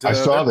 Brad, that I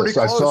saw this.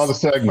 I saw the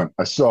segment.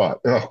 I saw it.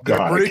 Oh, God.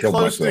 They're pretty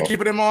close to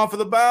keeping him off of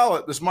the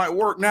ballot. This might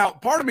work. Now,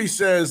 part of me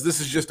says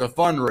this is just a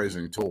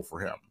fundraising tool for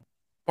him.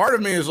 Part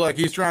of me is like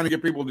he's trying to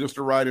get people just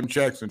to write him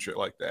checks and shit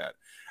like that.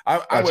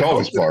 That's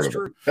always part of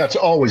it. That's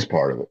always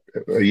part of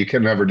it. You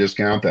can never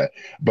discount that.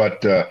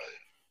 But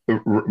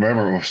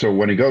remember, so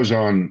when he goes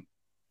on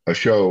a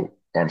show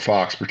on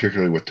Fox,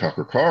 particularly with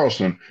Tucker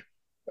Carlson,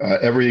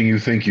 everything you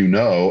think you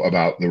know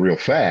about the real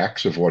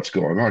facts of what's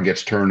going on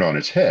gets turned on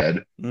its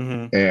head.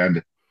 Mm-hmm.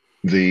 And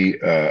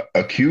the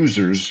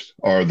accusers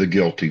are the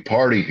guilty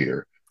party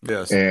here.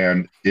 Yes.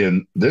 And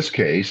in this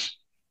case,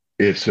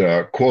 it's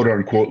quote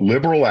unquote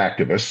liberal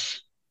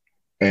activists.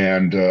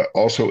 And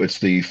also it's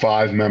the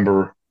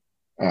 5-member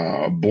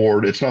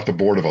board. It's not the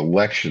board of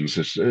elections.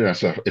 It's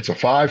a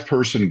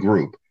 5-person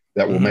group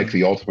that will make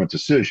the ultimate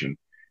decision.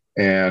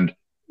 And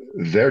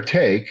their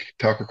take,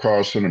 Tucker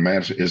Carlson and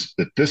Madison, is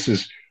that this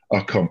is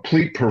a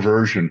complete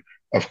perversion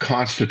of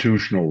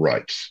constitutional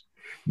rights.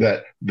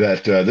 That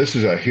this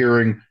is a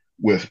hearing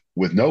with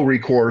no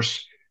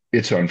recourse.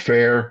 It's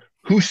unfair.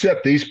 Who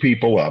set these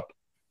people up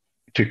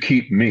to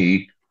keep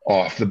me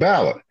off the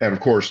ballot? And of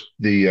course,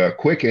 the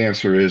quick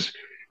answer is,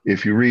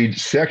 if you read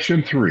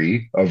Section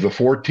 3 of the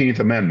 14th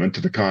Amendment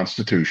to the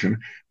Constitution,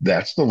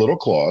 that's the little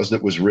clause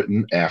that was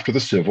written after the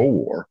Civil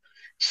War,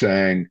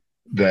 saying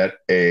that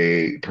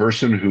a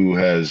person who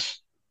has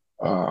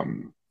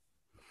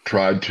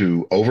tried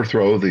to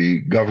overthrow the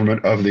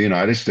government of the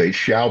United States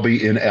shall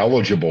be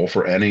ineligible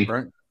for any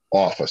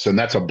office. And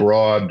that's a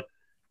broad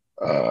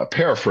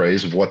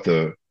paraphrase of what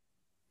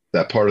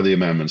that part of the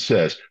amendment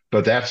says.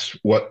 But that's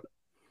what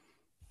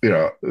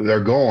they're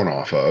going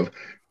off of.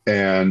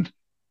 And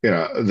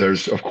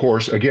there's, of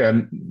course,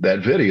 again, that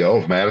video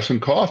of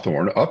Madison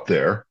Cawthorn up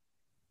there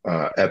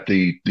at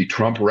the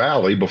Trump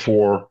rally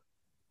before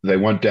they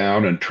went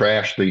down and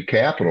trashed the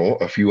Capitol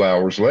a few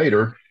hours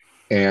later,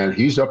 and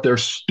he's up there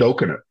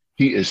stoking it.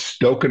 He is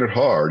stoking it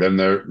hard. And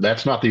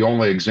that's not the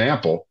only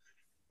example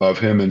of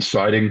him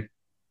inciting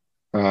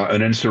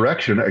an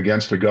insurrection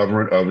against the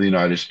government of the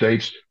United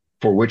States,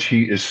 for which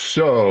he is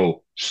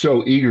so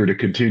eager to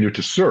continue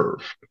to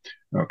serve.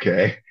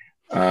 Okay.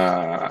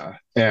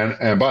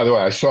 And by the way,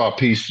 I saw a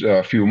piece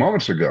a few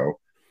moments ago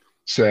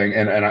saying,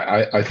 and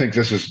I think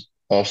this is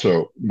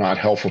also not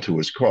helpful to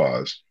his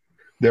cause.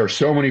 There are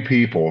so many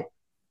people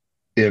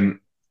in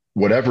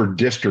whatever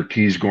district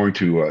he's going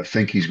to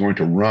think he's going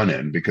to run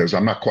in, because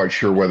I'm not quite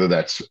sure whether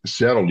that's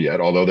settled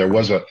yet. Although there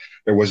was a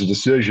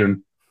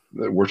decision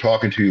that we're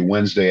talking to you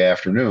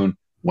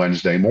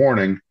Wednesday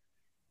morning,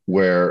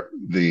 where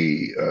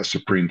the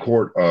Supreme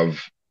Court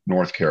of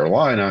North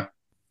Carolina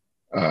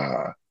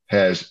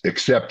has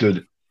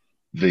accepted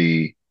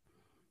the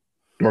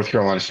North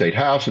Carolina State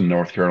House and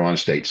North Carolina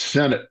State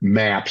Senate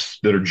maps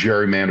that are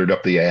gerrymandered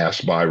up the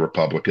ass by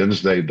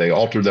Republicans. They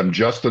altered them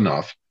just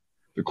enough.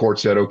 The court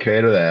said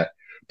okay to that,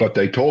 but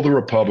they told the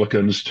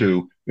Republicans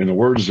to, in the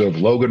words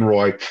of Logan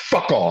Roy,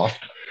 fuck off.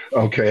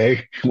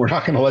 Okay, we're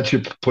not going to let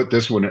you put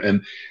this one.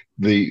 And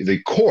the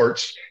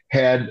courts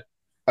had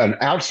an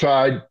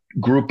outside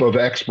group of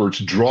experts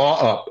draw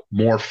up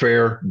more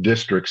fair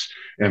districts,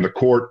 and the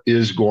court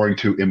is going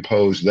to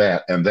impose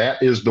that. And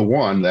that is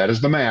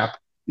the map,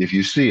 if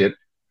you see it,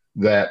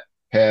 that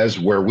has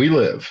where we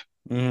live.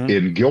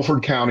 In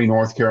Guilford County,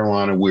 North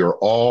Carolina. We are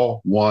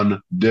all one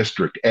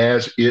district,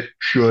 as it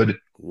should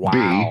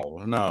be.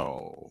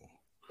 No.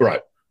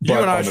 Right. You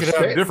and I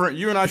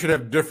should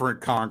have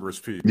different Congress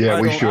people. Yeah,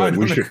 we should.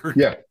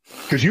 Yeah,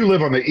 because you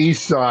live on the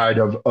east side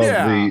of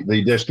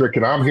the district,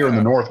 and I'm here in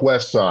the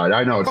northwest side.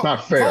 I know it's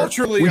not fair.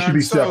 Culturally, we should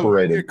be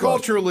separated.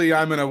 Culturally,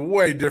 I'm in a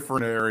way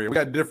different area. We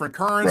got different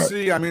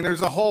currency. Right. I mean,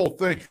 there's a whole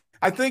thing.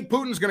 I think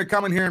Putin's going to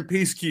come in here and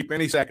peacekeep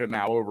any second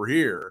now over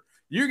here.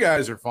 You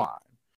guys are fine.